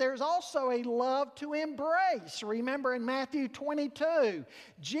shun, but there's also a love to embrace. Remember in Matthew 22,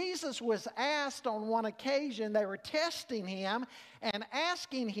 Jesus was asked on one occasion, they were testing Him and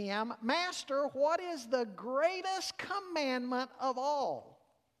asking Him, Master, what is the greatest commandment of all?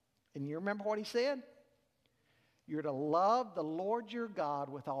 And you remember what He said? You're to love the Lord your God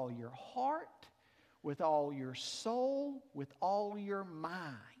with all your heart, with all your soul, with all your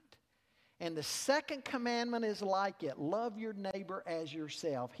mind. And the second commandment is like it. Love your neighbor as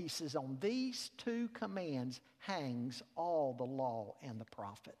yourself. He says on these two commands hangs all the law and the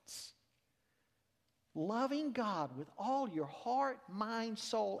prophets. Loving God with all your heart, mind,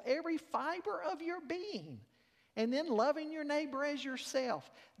 soul, every fiber of your being. And then loving your neighbor as yourself.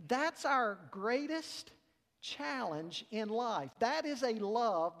 That's our greatest challenge in life. That is a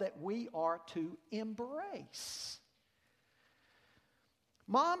love that we are to embrace.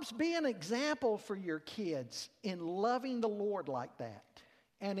 Moms, be an example for your kids in loving the Lord like that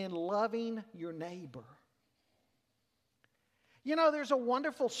and in loving your neighbor. You know, there's a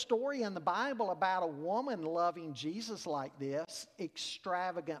wonderful story in the Bible about a woman loving Jesus like this,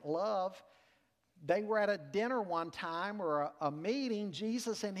 extravagant love. They were at a dinner one time or a meeting,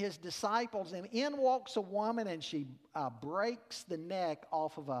 Jesus and his disciples, and in walks a woman and she breaks the neck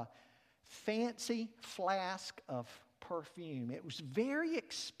off of a fancy flask of perfume. It was very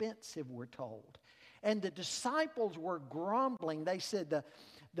expensive, we're told. And the disciples were grumbling. They said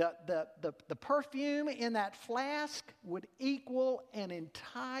the perfume in that flask would equal an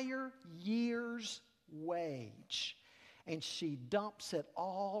entire year's wage. And she dumps it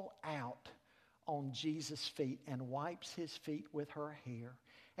all out on Jesus' feet and wipes his feet with her hair.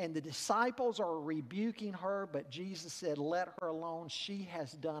 And the disciples are rebuking her, but Jesus said, let her alone. She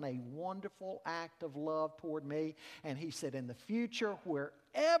has done a wonderful act of love toward me. And he said, in the future,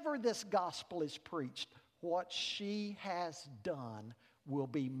 wherever this gospel is preached, what she has done will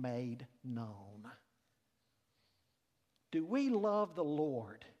be made known. Do we love the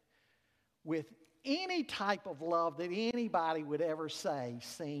Lord with any type of love that anybody would ever say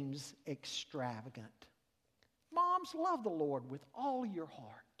seems extravagant? Moms, love the Lord with all your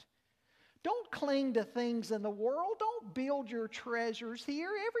heart. Don't cling to things in the world. Don't build your treasures here.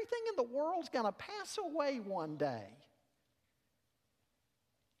 Everything in the world's going to pass away one day.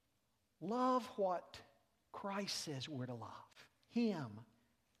 Love what Christ says we're to love. Him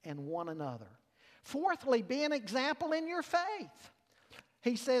and one another. Fourthly, be an example in your faith.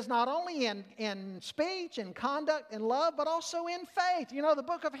 He says not only in speech and conduct and love, but also in faith. You know, the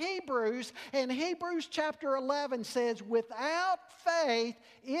book of Hebrews, in Hebrews chapter 11 says, without faith,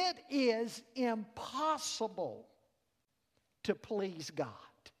 it is impossible to please God.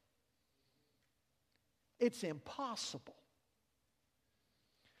 It's impossible.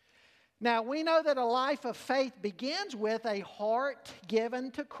 Now, we know that a life of faith begins with a heart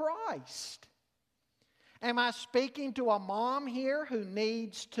given to Christ. Am I speaking to a mom here who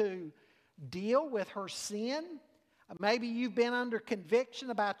needs to deal with her sin? Maybe you've been under conviction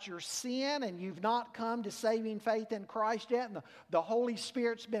about your sin and you've not come to saving faith in Christ yet, and the Holy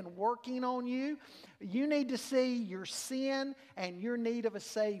Spirit's been working on you. You need to see your sin and your need of a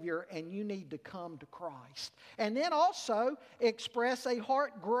Savior, and you need to come to Christ. And then also express a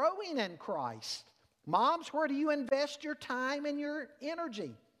heart growing in Christ. Moms, where do you invest your time and your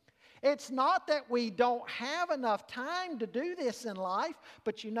energy? It's not that we don't have enough time to do this in life,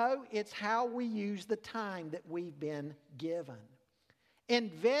 but you know, it's how we use the time that we've been given.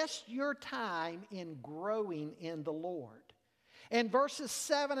 Invest your time in growing in the Lord. In verses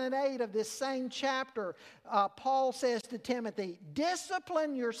 7 and 8 of this same chapter, Paul says to Timothy,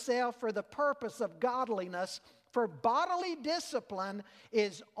 discipline yourself for the purpose of godliness, for bodily discipline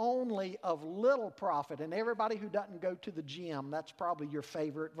is only of little profit. And everybody who doesn't go to the gym, that's probably your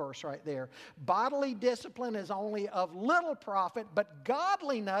favorite verse right there. Bodily discipline is only of little profit, but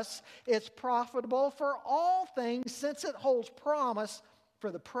godliness is profitable for all things, since it holds promise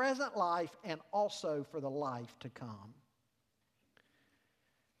for the present life and also for the life to come.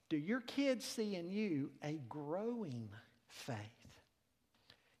 Do your kids see in you a growing faith?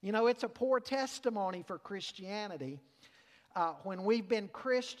 You know, it's a poor testimony for Christianity when we've been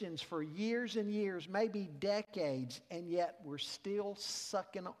Christians for years and years, maybe decades, and yet we're still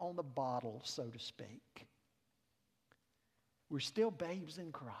sucking on the bottle, so to speak. We're still babes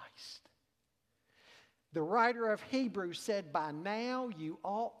in Christ. The writer of Hebrews said, by now you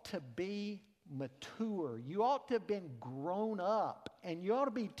ought to be mature. You ought to have been grown up, and you ought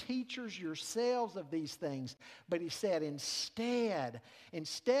to be teachers yourselves of these things. But he said,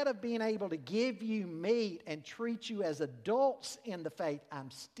 instead of being able to give you meat and treat you as adults in the faith,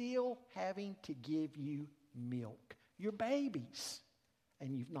 I'm still having to give you milk. You're babies,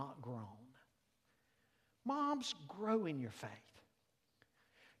 and you've not grown. Moms, grow in your faith.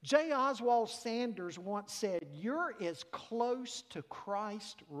 J. Oswald Sanders once said, you're as close to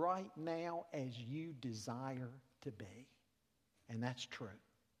Christ right now as you desire to be. And that's true.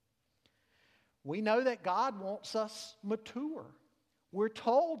 We know that God wants us mature. We're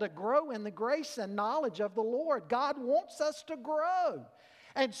told to grow in the grace and knowledge of the Lord. God wants us to grow.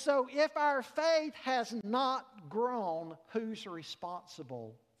 And so if our faith has not grown, who's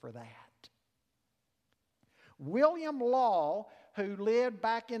responsible for that? William Law, who lived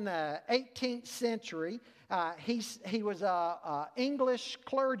back in the 18th century, he was an English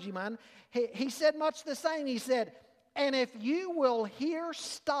clergyman. He said much the same. He said, And if you will here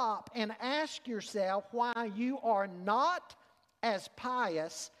stop and ask yourself why you are not as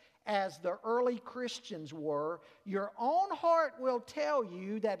pious as the early Christians were, your own heart will tell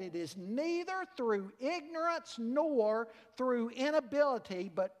you that it is neither through ignorance nor through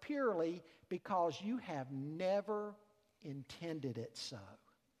inability, but purely because you have never intended it so.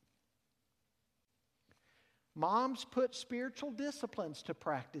 Moms, put spiritual disciplines to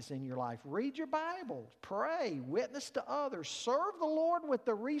practice in your life. Read your Bible, pray, witness to others, serve the Lord with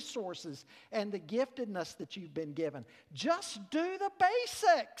the resources and the giftedness that you've been given. Just do the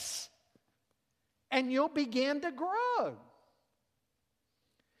basics, and you'll begin to grow.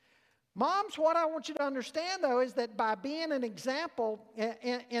 Moms, what I want you to understand, though, is that by being an example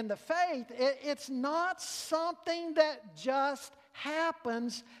in the faith, it's not something that just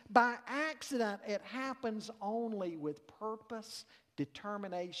happens by accident. It happens only with purpose,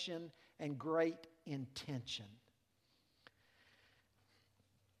 determination, and great intention.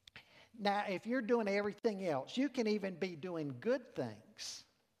 Now, if you're doing everything else, you can even be doing good things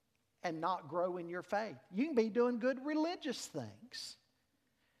and not grow in your faith. You can be doing good religious things.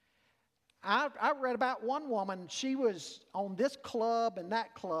 I read about one woman. She was on this club and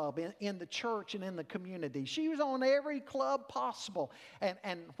that club in the church and in the community. She was on every club possible.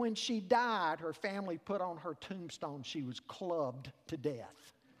 And when she died, her family put on her tombstone, she was clubbed to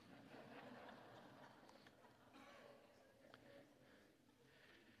death.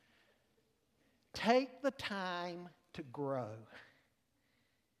 Take the time to grow.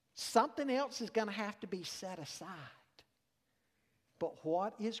 Something else is going to have to be set aside. But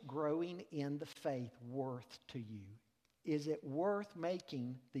what is growing in the faith worth to you? Is it worth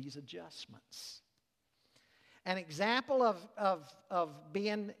making these adjustments? An example of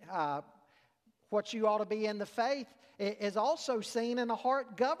being what you ought to be in the faith is also seen in a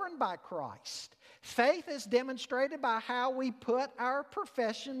heart governed by Christ. Faith is demonstrated by how we put our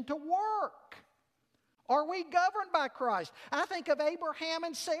profession to work. Are we governed by Christ? I think of Abraham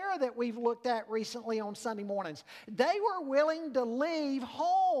and Sarah that we've looked at recently on Sunday mornings. They were willing to leave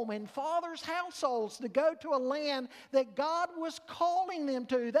home and fathers' households to go to a land that God was calling them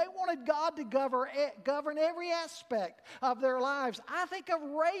to. They wanted God to govern every aspect of their lives. I think of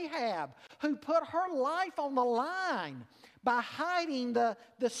Rahab, who put her life on the line by hiding the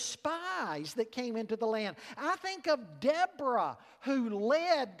spies that came into the land. I think of Deborah, who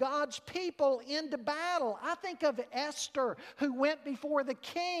led God's people into battle. I think of Esther, who went before the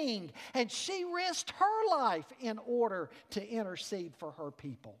king, and she risked her life in order to intercede for her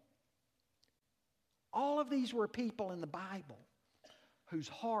people. All of these were people in the Bible whose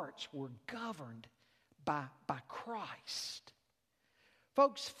hearts were governed by Christ.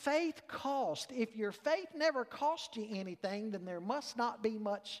 Folks, faith costs. If your faith never cost you anything, then there must not be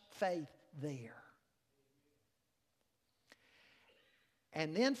much faith there.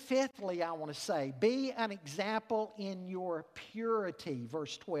 And then fifthly, I want to say, be an example in your purity,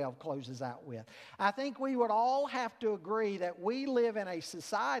 verse 12 closes out with. I think we would all have to agree that we live in a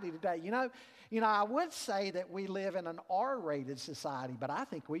society today. You know, I would say that we live in an R-rated society, but I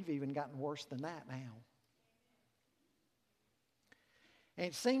think we've even gotten worse than that now. And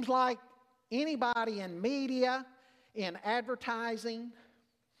it seems like anybody in media, in advertising,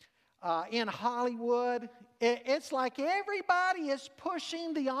 in Hollywood, it's like everybody is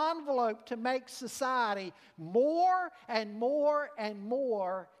pushing the envelope to make society more and more and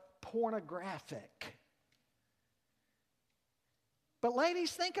more pornographic. But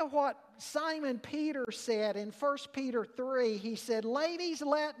ladies, think of what Simon Peter said in 1 Peter 3. He said, "Ladies,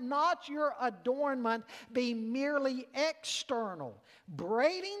 let not your adornment be merely external,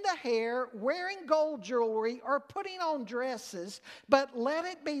 braiding the hair, wearing gold jewelry, or putting on dresses, but let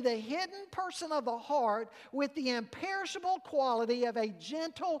it be the hidden person of the heart with the imperishable quality of a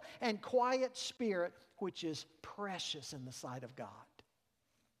gentle and quiet spirit, which is precious in the sight of God."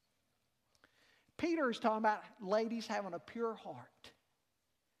 Peter is talking about ladies having a pure heart.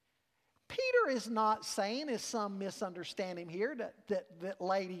 Peter is not saying, as some misunderstand him here, that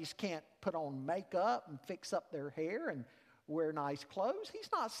ladies can't put on makeup and fix up their hair and wear nice clothes. He's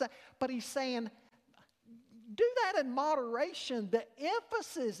not saying, but he's saying, do that in moderation. The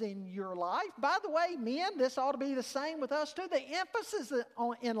emphasis in your life, by the way, men, this ought to be the same with us too. The emphasis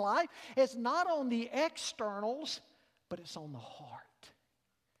in life is not on the externals, but it's on the heart.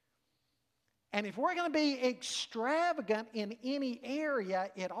 And if we're going to be extravagant in any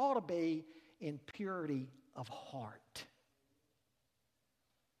area, it ought to be in purity of heart.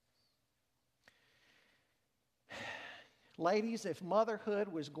 Ladies, if motherhood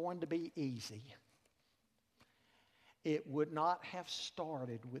was going to be easy, it would not have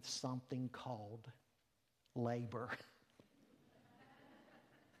started with something called labor.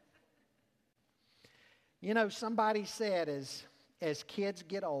 You know, somebody said as kids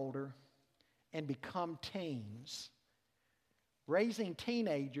get older and become teens, raising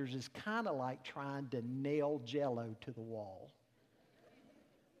teenagers is kind of like trying to nail Jell-O to the wall.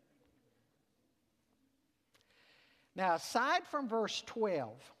 Now, aside from verse 12,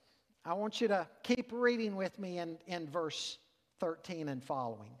 I want you to keep reading with me in verse 13 and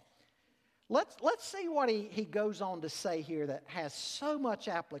following. Let's see what he goes on to say here that has so much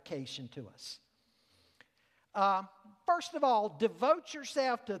application to us. First of all, devote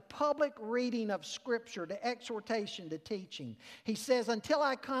yourself to public reading of Scripture, to exhortation, to teaching. He says, until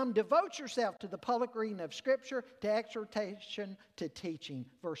I come, devote yourself to the public reading of Scripture, to exhortation, to teaching.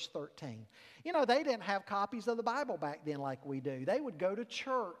 Verse 13. You know, they didn't have copies of the Bible back then like we do. They would go to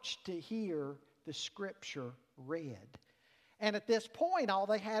church to hear the Scripture read. And at this point, all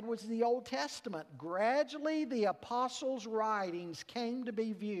they had was the Old Testament. Gradually, the apostles' writings came to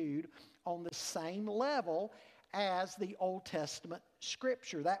be viewed on the same level as the Old Testament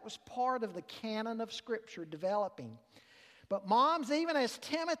Scripture. That was part of the canon of Scripture developing. But moms, even as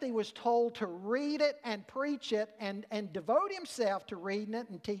Timothy was told to read it and preach it and devote himself to reading it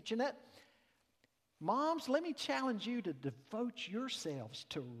and teaching it, moms, let me challenge you to devote yourselves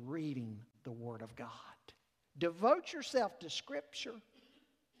to reading the Word of God. Devote yourself to Scripture.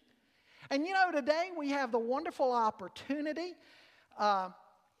 And you know, today we have the wonderful opportunity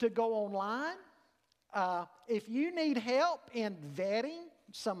to go online. If you need help in vetting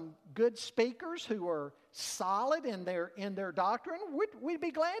some good speakers who are solid in their doctrine, we'd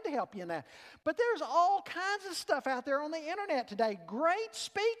be glad to help you in that. But there's all kinds of stuff out there on the internet today. Great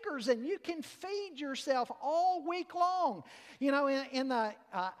speakers, and you can feed yourself all week long. You know, in the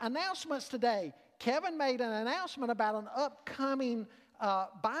announcements today, Kevin made an announcement about an upcoming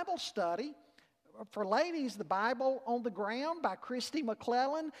Bible study for ladies, The Bible on the Ground by Christy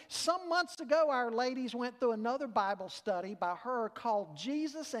McClellan. Some months ago, our ladies went through another Bible study by her called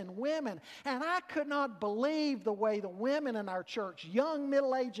Jesus and Women. And I could not believe the way the women in our church, young,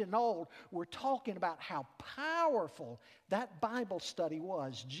 middle-aged, and old, were talking about how powerful that Bible study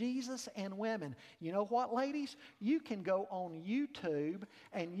was, Jesus and Women. You know what, ladies? You can go on YouTube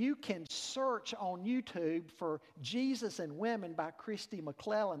and you can search on YouTube for Jesus and Women by Christy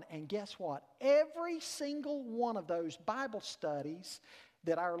McClellan. And guess what? Every single one of those Bible studies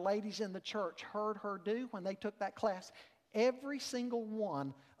that our ladies in the church heard her do when they took that class, every single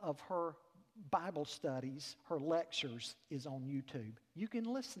one of her Bible studies, her lectures, is on YouTube. You can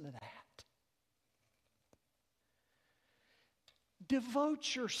listen to that.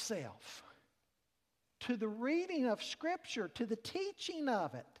 Devote yourself to the reading of Scripture, to the teaching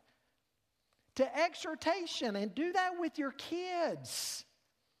of it, to exhortation, and do that with your kids.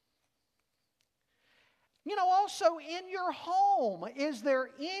 You know, also in your home, is there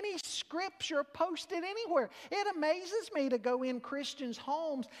any Scripture posted anywhere? It amazes me to go in Christians'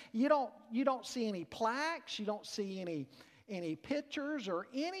 homes. You don't see any plaques, you don't see any pictures or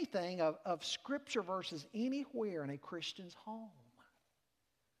anything of Scripture verses anywhere in a Christian's home.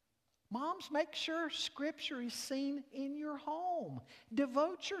 Moms, make sure Scripture is seen in your home.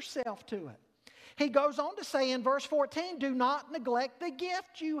 Devote yourself to it. He goes on to say in verse 14, do not neglect the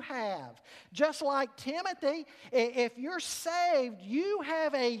gift you have. Just like Timothy, if you're saved, you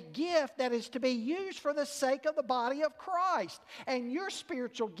have a gift that is to be used for the sake of the body of Christ. And your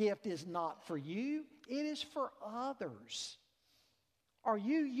spiritual gift is not for you, it is for others. Are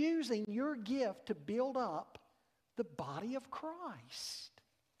you using your gift to build up the body of Christ?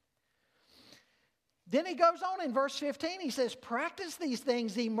 Then he goes on in verse 15, he says, practice these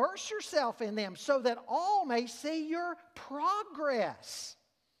things, immerse yourself in them so that all may see your progress.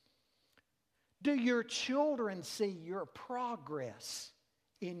 Do your children see your progress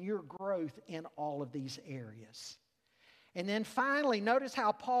in your growth in all of these areas? And then finally, notice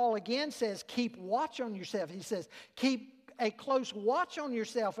how Paul again says, keep watch on yourself. He says, keep a close watch on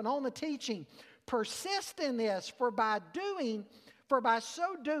yourself and on the teaching. Persist in this, for by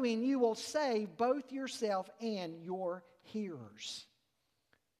so doing, you will save both yourself and your hearers.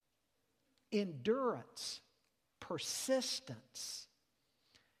 Endurance, persistence,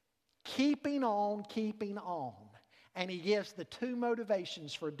 keeping on. And he gives the two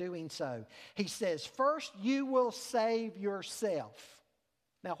motivations for doing so. He says, first, you will save yourself.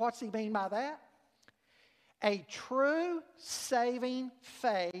 Now, what's he mean by that? A true saving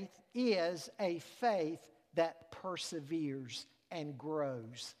faith is a faith that perseveres and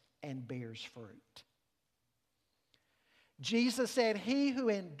grows and bears fruit. Jesus said, "He who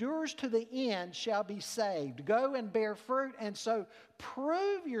endures to the end shall be saved. Go and bear fruit, and so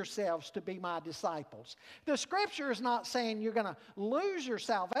prove yourselves to be my disciples." The Scripture is not saying you're going to lose your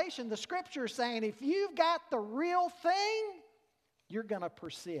salvation. The Scripture is saying if you've got the real thing, you're going to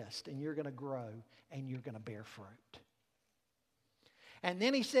persist, and you're going to grow, and you're going to bear fruit. And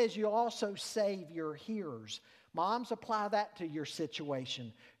then he says you'll also save your hearers. Moms, apply that to your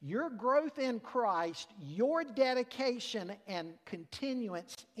situation. Your growth in Christ, your dedication and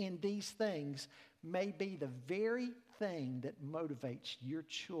continuance in these things may be the very thing that motivates your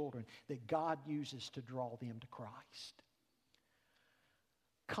children, that God uses to draw them to Christ.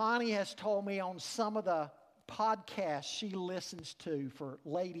 Connie has told me on some of the podcasts she listens to for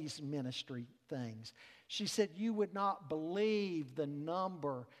ladies' ministry things, she said, "You would not believe the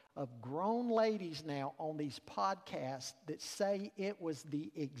number of grown ladies now on these podcasts that say it was the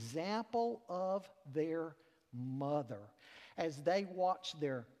example of their mother as they watch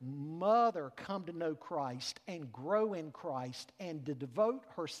their mother come to know Christ and grow in Christ and to devote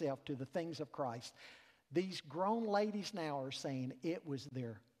herself to the things of Christ." These grown ladies now are saying it was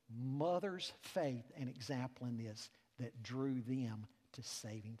their mother's faith and example in this that drew them to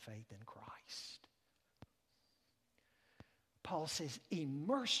saving faith in Christ. Paul says,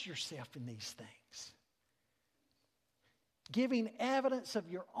 immerse yourself in these things, giving evidence of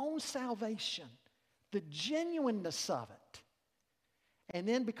your own salvation, the genuineness of it, and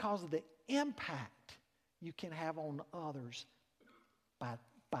then because of the impact you can have on others by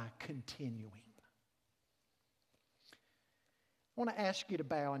continuing. I want to ask you to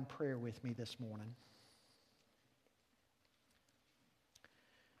bow in prayer with me this morning.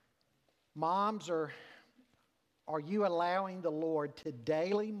 Moms, are you allowing the Lord to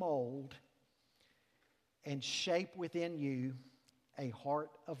daily mold and shape within you a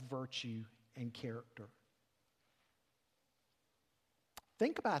heart of virtue and character?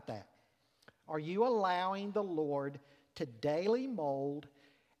 Think about that. Are you allowing the Lord to daily mold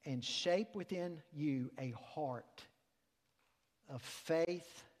and shape within you a heart of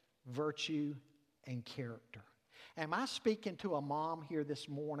faith, virtue, and character? Am I speaking to a mom here this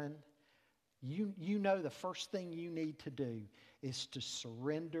morning? You know the first thing you need to do is to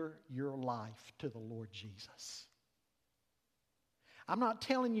surrender your life to the Lord Jesus. I'm not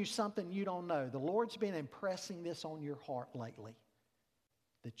telling you something you don't know. The Lord's been impressing this on your heart lately,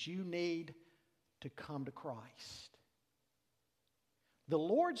 that you need to come to Christ. The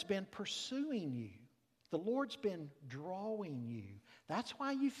Lord's been pursuing you. The Lord's been drawing you. That's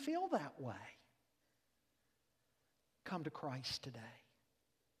why you feel that way. Come to Christ today.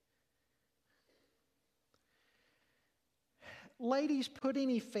 Ladies, put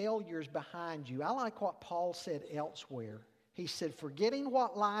any failures behind you. I like what Paul said elsewhere. He said, forgetting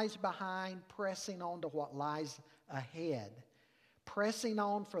what lies behind, pressing on to what lies ahead. Pressing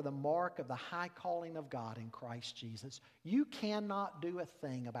on for the mark of the high calling of God in Christ Jesus. You cannot do a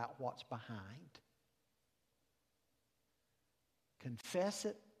thing about what's behind. Confess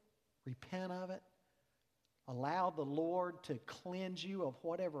it, repent of it, allow the Lord to cleanse you of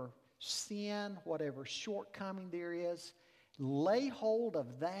whatever sin, whatever shortcoming there is. Lay hold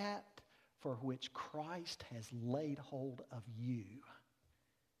of that for which Christ has laid hold of you.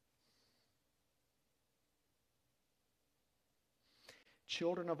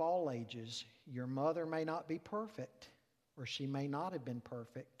 Children of all ages, your mother may not be perfect, or she may not have been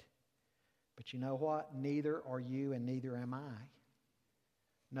perfect, but you know what? Neither are you and neither am I.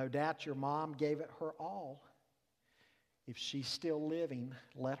 No doubt your mom gave it her all. If she's still living,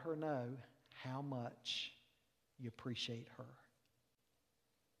 let her know how much you appreciate her.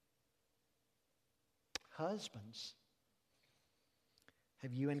 Husbands,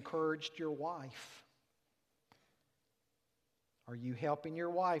 have you encouraged your wife? Are you helping your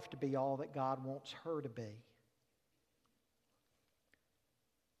wife to be all that God wants her to be?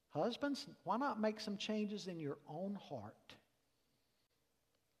 Husbands, why not make some changes in your own heart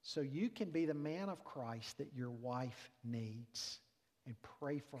so you can be the man of Christ that your wife needs, and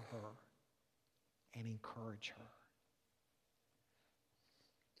pray for her and encourage her?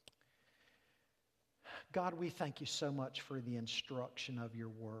 God, we thank you so much for the instruction of your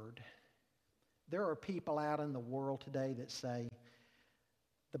word. There are people out in the world today that say,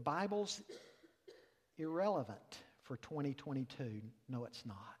 the Bible's irrelevant for 2022. No, it's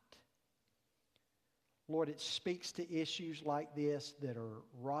not. Lord, it speaks to issues like this that are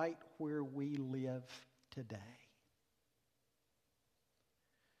right where we live today.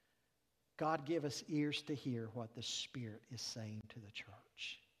 God, give us ears to hear what the Spirit is saying to the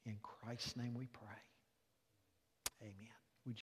church. In Christ's name we pray. Amen.